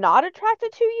I am not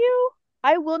attracted to you,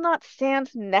 I will not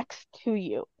stand next to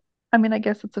you. I mean, I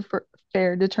guess it's a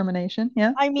fair determination.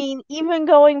 Yeah. I mean, even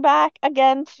going back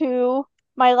again to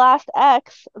my last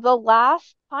ex, the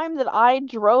last time that I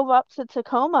drove up to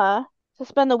Tacoma to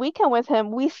spend the weekend with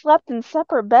him, we slept in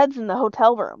separate beds in the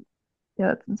hotel room. Yeah,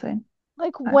 that's insane.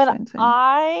 Like Actually insane.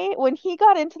 when he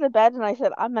got into the bed and I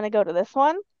said, I'm gonna go to this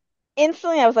one,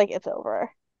 instantly I was like, it's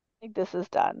over. Like this is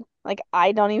done. Like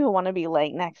I don't even want to be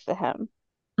laying next to him.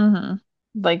 Hmm.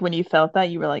 Like when you felt that,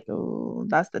 you were like, "Oh,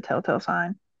 that's the telltale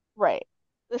sign." Right.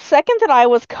 The second that I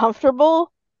was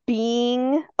comfortable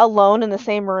being alone in the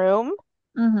same room,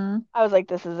 Hmm. I was like,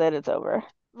 this is it, it's over.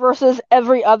 Versus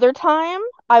every other time,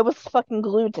 I was fucking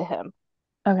glued to him.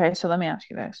 Okay, so let me ask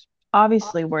you this.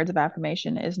 Obviously, words of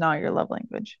affirmation is not your love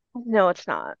language. No, it's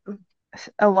not.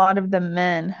 A lot of the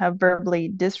men have verbally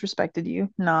disrespected you,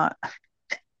 not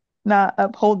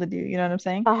upholded you. You know what I'm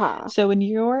saying? Uh-huh. So in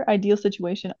your ideal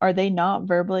situation, are they not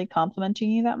verbally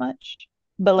complimenting you that much,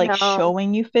 but like No.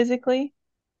 showing you physically?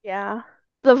 Yeah.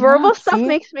 The verbal Wow. stuff See,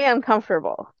 makes me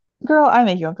uncomfortable. girl, I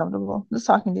make you uncomfortable just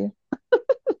talking to you.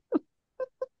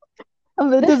 I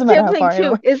mean, it The doesn't matter same how thing far I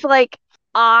too am. is like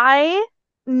I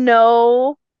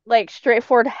know like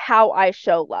straightforward how I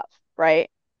show love, right?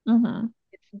 Hmm.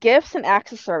 Gifts and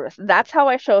acts of service. That's how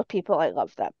I show people I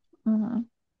love them. Hmm.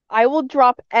 I will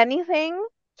drop anything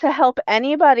to help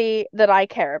anybody that I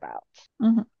care about.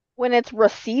 Hmm. When it's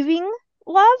receiving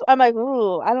love, I'm like,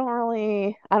 ooh, I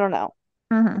don't know.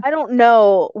 Hmm. I don't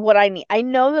know what I need. I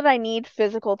know that I need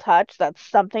physical touch. That's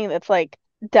something that's like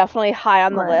definitely high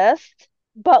on the Right. list.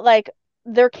 But like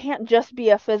there can't just be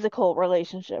a physical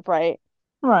relationship, right?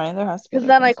 Right. There has to be Because other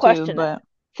then I things too, question it. but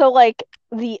So like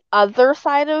the other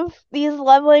side of these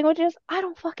love languages, I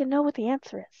don't fucking know what the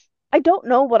answer is. I don't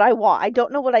know what I want. I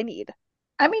don't know what I need.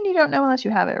 I mean, you don't know unless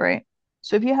you have it, right?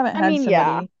 So if you haven't I had mean,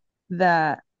 yeah. somebody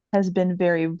that has been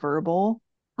very verbal,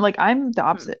 like I'm the Hmm.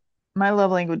 opposite. My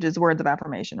love language is words of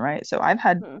affirmation, right? So I've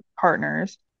had Hmm.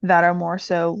 partners that are more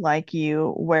so like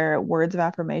you, where words of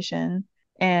affirmation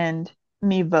and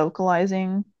me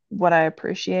vocalizing what I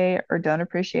appreciate or don't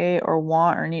appreciate or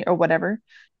want or need or whatever,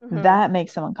 Hmm. that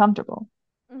makes someone comfortable,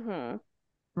 Hmm.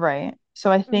 right?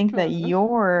 So I think that Hmm.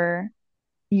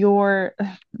 you're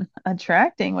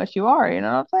attracting what you are, you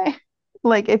know what I'm saying?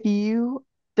 Like if you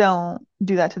don't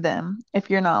do that to them, if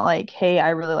you're not like, hey, I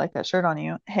really like that shirt on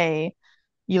you. Hey,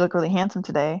 you look really handsome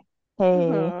today.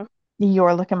 Hey, Hmm.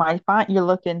 you're looking mighty fine. You're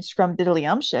looking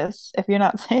scrumdiddlyumptious. If you're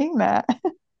not saying that,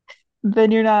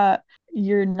 then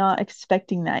you're not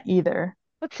expecting that either,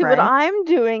 But see, what right? I'm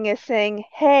doing is saying,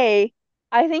 hey,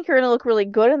 I think you're gonna look really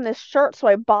good in this shirt, so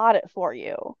I bought it for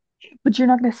you. But you're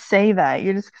not gonna say that.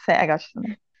 You're just gonna say, I got you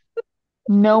something.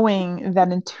 Knowing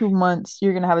that in 2 months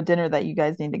you're gonna have a dinner that you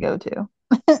guys need to go to.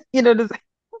 You know, just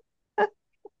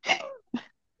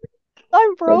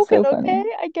I'm that's broken, so okay? funny.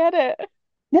 I get it.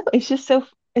 No, it's just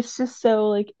so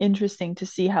like interesting to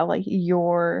see how like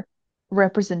your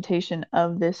representation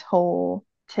of this whole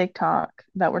TikTok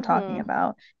that we're talking Hmm.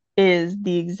 about is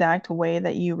the exact way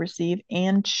that you receive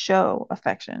and show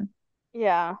affection.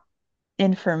 Yeah.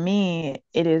 And for me,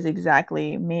 it is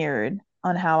exactly mirrored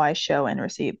on how I show and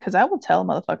receive. Because I will tell a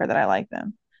motherfucker that I like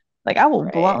them. Like I will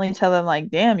Right. bluntly tell them, like,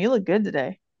 damn, you look good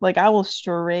today. Like I will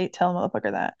straight tell a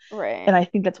motherfucker that. Right. And I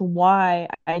think that's why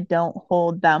I don't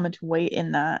hold that much weight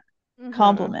in that Hmm.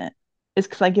 compliment, is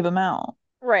because I give them out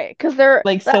Right. Because they're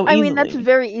like that so I mean, that's easily.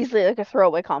 very easily like a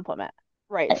throwaway compliment,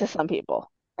 right, Right. to some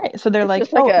people. Right. So they're It's like,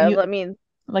 just like oh, a, you I mean,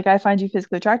 like I find you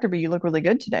physically attractive, but you look really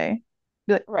good today.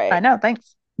 Be like, I right. know,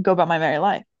 thanks. Go about my merry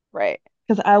life. Right.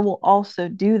 Because I will also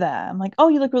do that. I'm like, oh,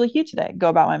 you look really cute today. Go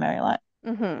about my merry life.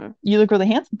 Hmm. You look really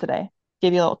handsome today.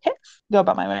 Give you a little kiss. Go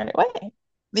about my merry way.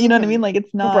 You know what I Hmm. mean? Like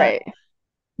it's not Right.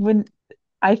 when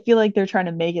I feel like they're trying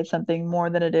to make it something more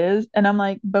than it is. And I'm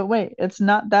like, but wait, it's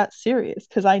not that serious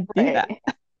because I do that. Right.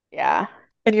 Yeah.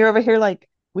 And you're over here like,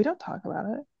 we don't talk about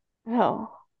it.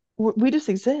 No. We just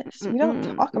exist. We don't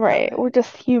Mm-mm. talk about Right. it. We're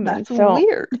just humans. That's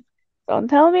weird. Don't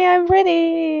tell me I'm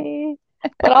pretty.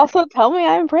 But also tell me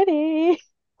I'm pretty.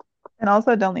 And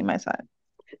also, don't leave my side.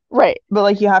 Right. But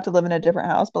like, you have to live in a different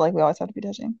house, but like, we always have to be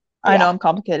touching. I know Yeah. I'm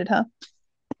complicated, huh?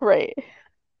 Right.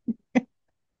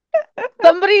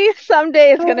 Somebody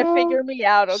someday is gonna Oh, figure me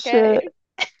out, shit. okay?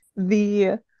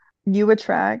 The you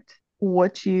attract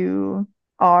what you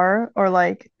are, or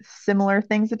like similar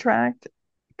things attract,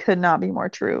 could not be more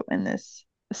true in this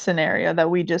scenario that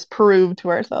we just proved to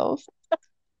ourselves.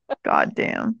 God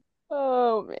damn.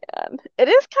 Oh man. It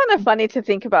is kind of funny to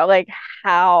think about like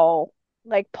how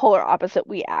like polar opposite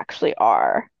we actually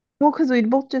are. Well, because we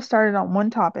both just started on one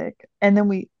topic and then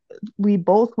we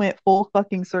both went full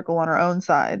fucking circle on our own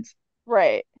sides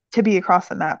Right. to be across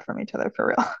the map from each other for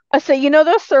real. So you know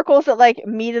those circles that like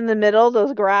meet in the middle,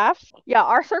 those graphs? Yeah,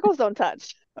 our circles don't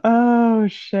touch. Oh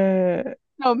shit.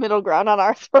 No middle ground on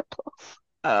our circles.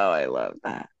 Oh, I love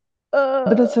that.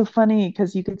 But Uh, that's so funny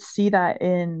because you could see that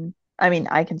I mean,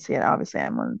 I can see it. Obviously,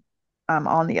 I'm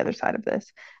on the other side of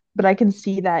this, but I can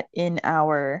see that in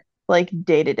our like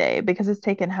day to day because it's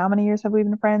taken how many years have we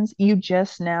been friends? You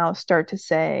just now start to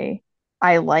say,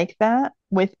 I like that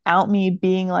without me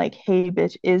being like, hey,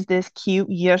 bitch, is this cute?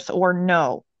 Yes or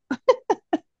no?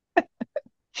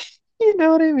 You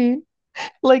know what I mean?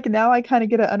 Like now I kind of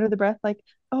get it under the breath, like,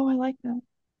 oh, I like that.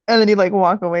 And then you like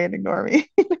walk away and ignore me.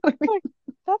 You know what I mean? like,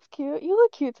 that's cute. You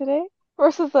look cute today.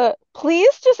 Versus the,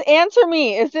 please just answer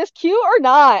me. Is this cute or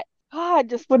not? God,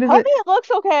 just What is tell me it? it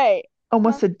looks okay.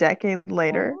 Almost a decade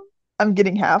later, Oh, I'm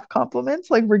getting half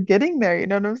compliments. Like we're getting there, you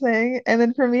know what I'm saying? And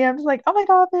then for me, I'm just like, oh my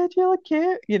God, bitch, you look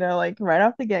cute. You know, like right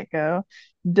off the get-go.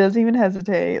 Doesn't even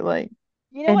hesitate. Like,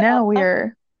 you know and what else now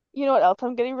we're you know what else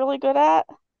I'm getting really good at?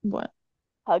 what?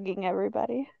 Hugging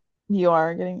everybody. You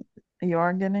are getting you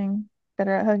are getting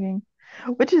better at hugging.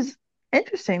 Which is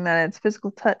interesting that it's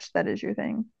physical touch that is your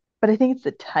thing. But I think it's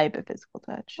the type of physical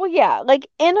touch. Well, yeah, like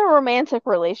in a romantic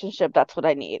relationship, that's what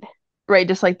I need. Right?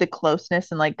 Just like the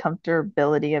closeness and like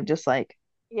comfortability of just like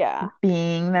Yeah.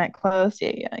 being that close.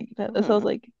 Yeah, yeah, I get that. That sounds Hmm.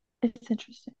 like it's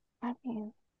interesting. I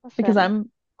mean, Because listen,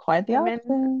 I'm quite the opposite.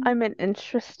 I'm an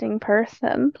interesting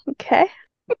person, okay?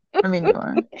 I mean, you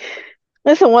are.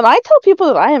 Listen, when I tell people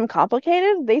that I am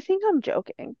complicated, they think I'm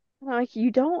joking. And I'm like,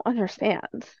 you don't understand.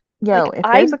 Like, Yo,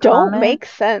 I don't make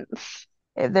sense.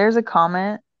 if there's a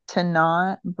comment to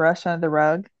not brush under the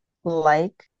rug,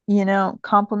 like,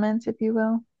 compliments, if you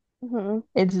will, Hmm.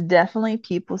 it's definitely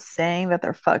people saying that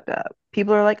they're fucked up.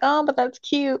 People are like, oh, but that's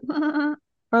cute.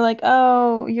 Or like,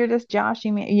 oh, you're just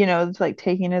joshing me. It's like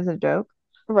taking it as a joke.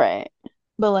 Right.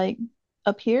 But like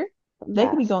up here, they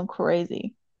could be Mess. going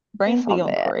crazy. It's Brains a be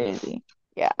going mess. crazy.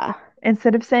 Yeah.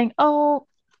 Instead of saying, oh,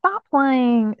 stop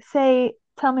playing, say,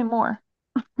 tell me more.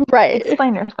 Right.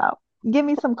 Explain yourself. Give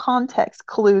me some context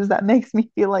clues that makes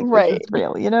me feel like this is Right.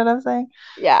 real. You know what I'm saying?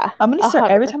 Yeah. I'm gonna A start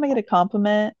hundred every time I get percent. a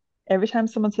compliment, every time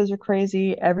someone says you're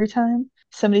crazy, every time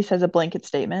somebody says a blanket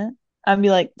statement, I'm gonna be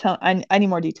like, I need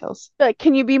more details. But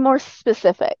can you be more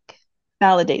specific?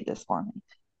 Validate this for me.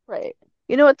 Right.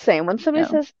 You know what's saying when somebody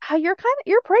No. says, "How you're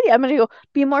pretty," I'm gonna go,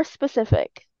 "Be more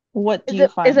specific." What do Is you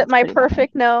it find that's my pretty about me?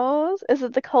 perfect nose? Is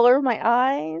it the color of my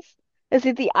eyes? Is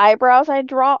it the eyebrows I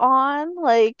draw on?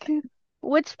 Like,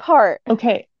 which part?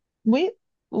 Okay, we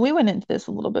we went into this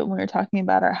a little bit when we were talking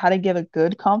about our how to give a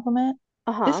good compliment.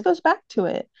 This Uh-huh. goes back to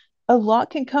it. A lot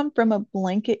can come from a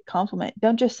blanket compliment.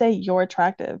 Don't just say you're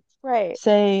attractive. Right.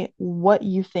 Say what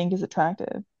you think is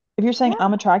attractive. If you're saying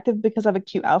I'm Yeah. attractive because I have a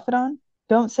cute outfit on,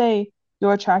 don't say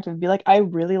you're attractive. Be like, I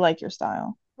really like your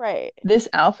style. Right. This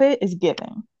outfit is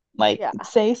giving. Like, Yeah.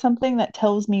 say something that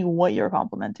tells me what you're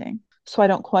complimenting so I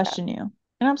don't Yeah. question you. You know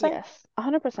what I'm saying? Yes.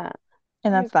 100%.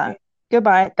 And I that's that. agree.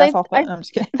 Goodbye. That's Like all. I I'm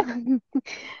just kidding.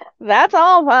 That's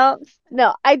all, folks.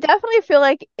 No, I definitely feel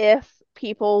like if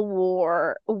people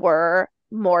were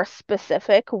more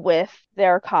specific with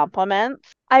their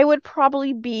compliments, I would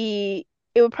probably be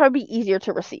it would probably be easier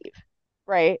to receive,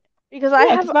 right? Because Yeah,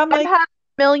 because if I'm I've like, had a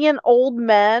million old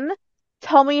men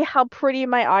tell me how pretty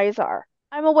my eyes are.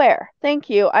 I'm aware. Thank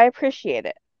you. I appreciate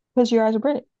it. because your eyes are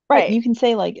pretty. Right. Right. You can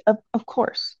say like, of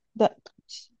course. That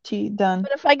T done.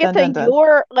 But if I get Done, to done,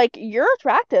 done. you're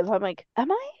attractive, I'm like,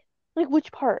 am I? Like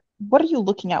which part? What are you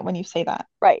looking at when you say that?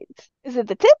 Right. Is it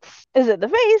the tits? Is it the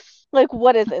face? Like,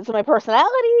 what is it? Is it my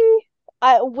personality?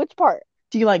 Which part?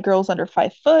 Do you like girls under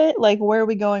 5 foot? Like, where are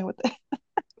we going with this?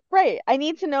 Right. I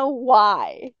need to know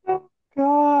why. Oh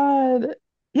God.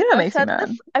 You know what makes me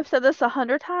mad? I've said this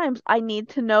 100 times. I need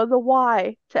to know the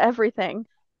why to everything.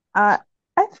 I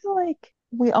I feel like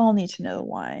we all need to know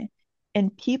why.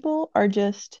 And people are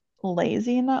just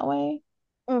lazy in that way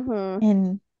Mm-hmm.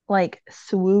 and like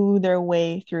swoo their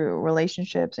way through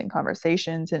relationships and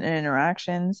conversations and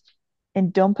interactions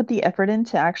and don't put the effort in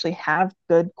to actually have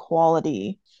good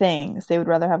quality things. They would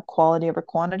rather have quality over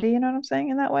quantity, you know what I'm saying,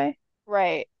 in that way?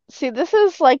 Right. See, this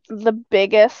is like the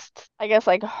biggest, I guess,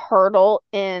 like hurdle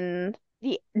in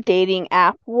the dating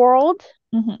app world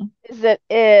Hmm. is that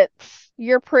it's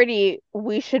you're pretty,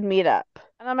 we should meet up.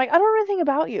 And I'm like, I don't know anything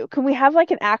about you. Can we have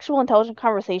like an actual intelligent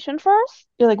conversation first?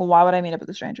 You're like, why would I meet up with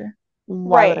a stranger?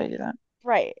 Why would Right. I do that?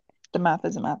 Right. The math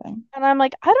isn't mathing. And I'm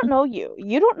like, I don't know you.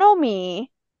 You don't know me.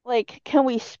 Like, can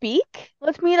we speak?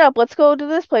 Let's meet up. Let's go to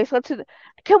this place.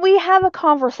 Can we have a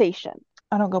conversation?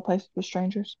 I don't go places with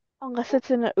strangers, Unless it's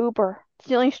in an Uber. It's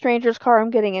the only stranger's car I'm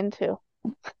getting into.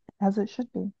 as it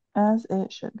should be, as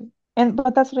it should be. And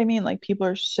but that's what I mean. Like people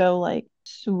are so like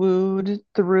swooed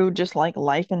through just like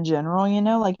life in general,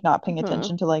 like not paying Hmm.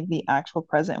 attention to like the actual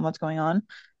present and what's going on.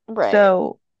 Right.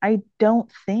 So I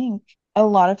don't think a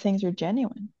lot of things are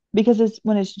genuine because it's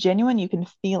when it's genuine, you can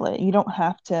feel it. You don't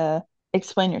have to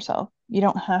explain yourself. You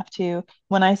don't have to,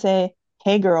 when I say,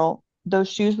 hey girl, those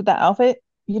shoes with that outfit,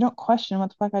 you don't question what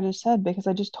the fuck I just said because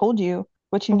I just told you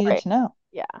what you needed Right. to know.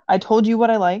 Yeah. I told you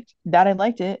what I liked, that I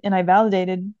liked it, and I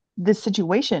validated this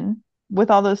situation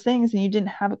with all those things, and you didn't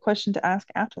have a question to ask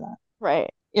after that. Right.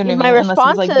 You know Yeah, what I mean? Unless it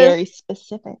was like very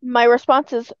specific. my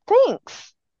response is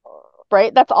thanks.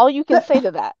 Right? That's all you can That, say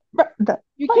to that.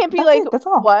 You right, can't be that's like, it. That's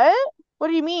all. what? What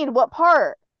do you mean? What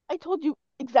part? I told you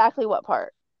exactly what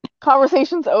part.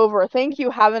 Conversation's over. Thank you.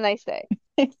 Have a nice day.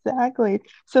 Exactly.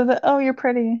 So that, oh, you're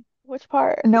pretty. Which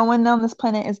part? No one on this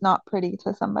planet is not pretty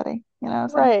to somebody. You know what I'm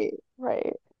saying? Right,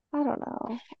 right. I don't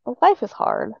know. Life is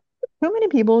hard. Too many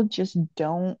people just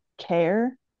don't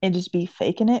care and just be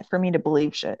faking it for me to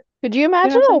believe shit. Could you You know what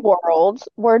imagine I'm a saying? world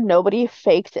where nobody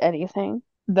faked anything?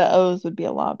 The O's would be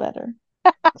a lot better.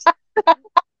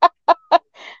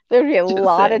 There'd be a Just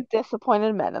lot saying. of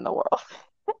disappointed men in the world.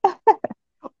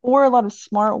 Or a lot of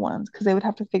smart ones because they would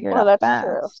have to figure it Well, out that's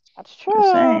true. fast. That's Just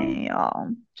true. saying, y'all.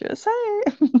 Just saying.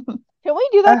 Can we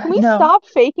do that? Can we No. stop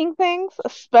faking things,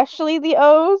 especially the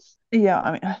O's? Yeah,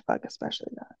 I mean, fuck,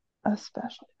 especially that.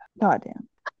 Especially that. God damn.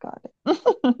 Got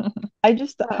it. I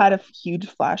just had Uh, a huge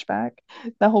flashback.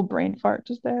 That whole brain fart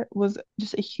just there was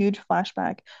just a huge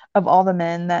flashback of all the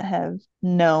men that have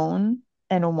known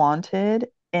and wanted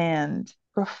and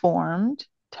performed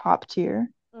top tier,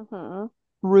 hmm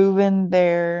proven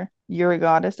their you're a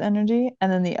goddess energy,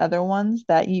 and then the other ones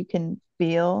that you can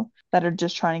feel that are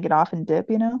just trying to get off and dip,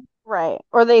 you know? Right.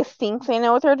 Or they think they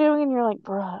know what they're doing, and you're like,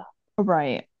 bruh,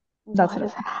 Right. That's what what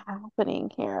is it is. happening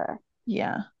here?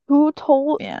 Yeah. Who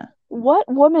told, Yeah.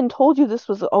 what woman told you this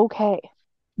was okay?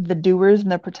 The doers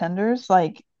and the pretenders,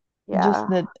 like just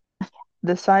Yeah,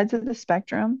 the sides of the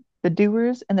spectrum, the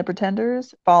doers and the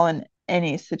pretenders fall in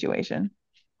any situation.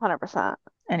 100%.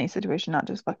 Any situation, not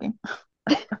just fucking.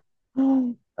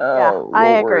 Yeah, Oh I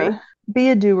agree. Lord. Be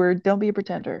a doer, don't be a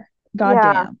pretender. Yeah,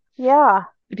 Goddamn. yeah,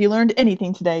 If you learned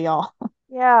anything today, y'all,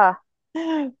 yeah.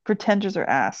 pretenders are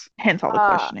ass. Hence all the Uh,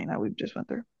 questioning that we've just went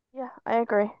through. yeah, I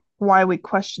agree. Why we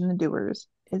question the doers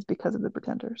is because of the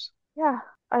pretenders. Yeah,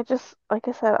 I just, like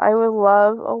I said, I would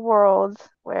love a world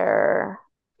where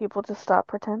people just stop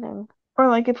pretending. Or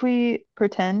like if we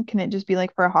pretend, can it just be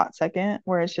like for a hot second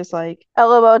where it's just like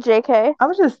LOL, JK. I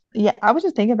was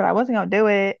just thinking, but I wasn't gonna do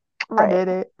it. I Right, did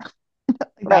it.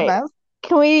 Like that right. fast.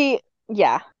 Can we,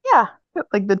 yeah, yeah,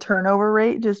 Like the turnover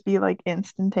rate just be like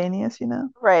instantaneous, you know?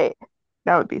 right,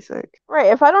 That would be sick. right.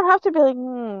 If I don't have to be like,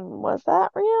 was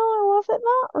that real or was it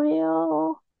not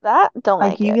real? That, don't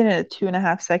Like like you it. get a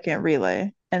 2.5 second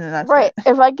relay and then that's Right. it.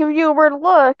 If I give you a weird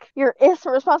look, your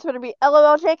instant response would be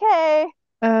LOL, JK.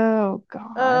 Oh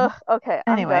God. Okay,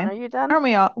 I'm done. Anyway, Are you done? aren't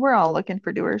we all we're all looking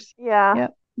for doers. Yeah,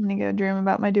 Yep. I'm gonna go dream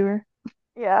about my doer.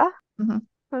 yeah. Hmm.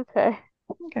 Okay.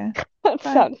 Okay. That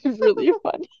Bye. sounded really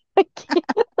funny. I can't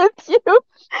with you.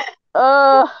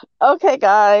 Uh, okay,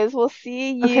 guys, we'll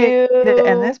see Okay, to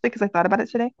end you. this because I thought about it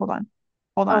today. Hold on.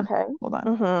 Hold on. Okay. Hold on.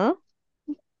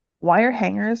 Mm-hmm. Why are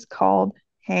hangers called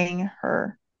hang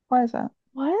her? Why is that?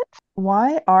 What?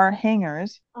 Why are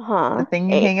hangers the Uh-huh. thing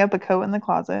you Eight. hang up a coat in the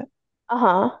closet?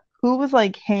 Uh-huh. Who was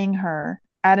like hang her?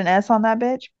 Add an S on that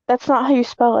bitch. That's not how you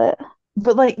spell it.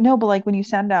 But like no, but like when you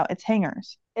sound it out, it's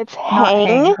hangers, It's not hang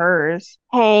hang, hers.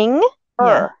 hang,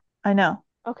 Yeah, er. I know.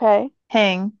 Okay.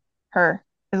 Hang her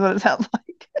is what it sounds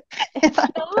like. And It's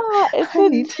not. It's I a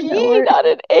need to know G, where. not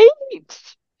an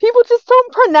H. People just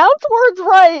don't pronounce words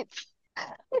right.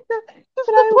 This But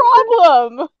is the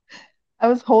problem. I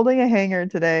was holding a hanger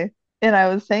today and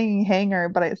I was saying hanger,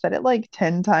 but I said it like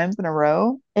 10 times in a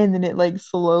row and then it like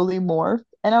slowly morphed.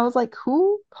 And I was like,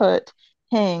 who put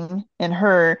hang and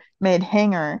her made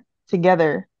hanger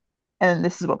together? And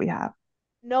this is what we have.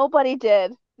 Nobody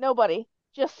did. Nobody.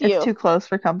 Just It's you. too close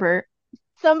for comfort.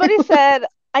 Somebody said,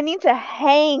 I need to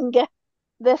hang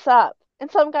this up. And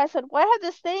some guy said, well, I have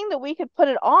this thing that we could put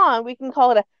it on. We can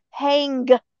call it a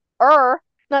hanger,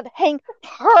 not hang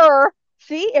her.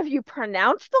 See, if you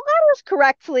pronounce the letters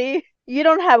correctly, you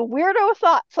don't have weirdo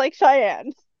thoughts like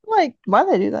Cheyenne. Like, why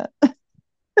they do that?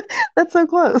 That's so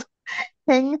close.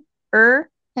 Hang her,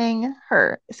 hang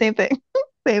her. Same thing.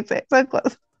 Same, same. So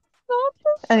close. Not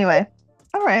the Anyway,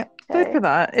 all right. Food for same.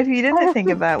 thought. If you didn't think Okay.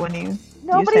 of that when you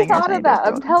used Nobody hangers thought and of you did, that.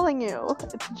 you're I'm welcome. telling you.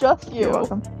 It's just You're you.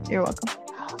 welcome. You're welcome.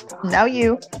 Oh, Now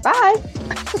you. Bye.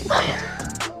 God.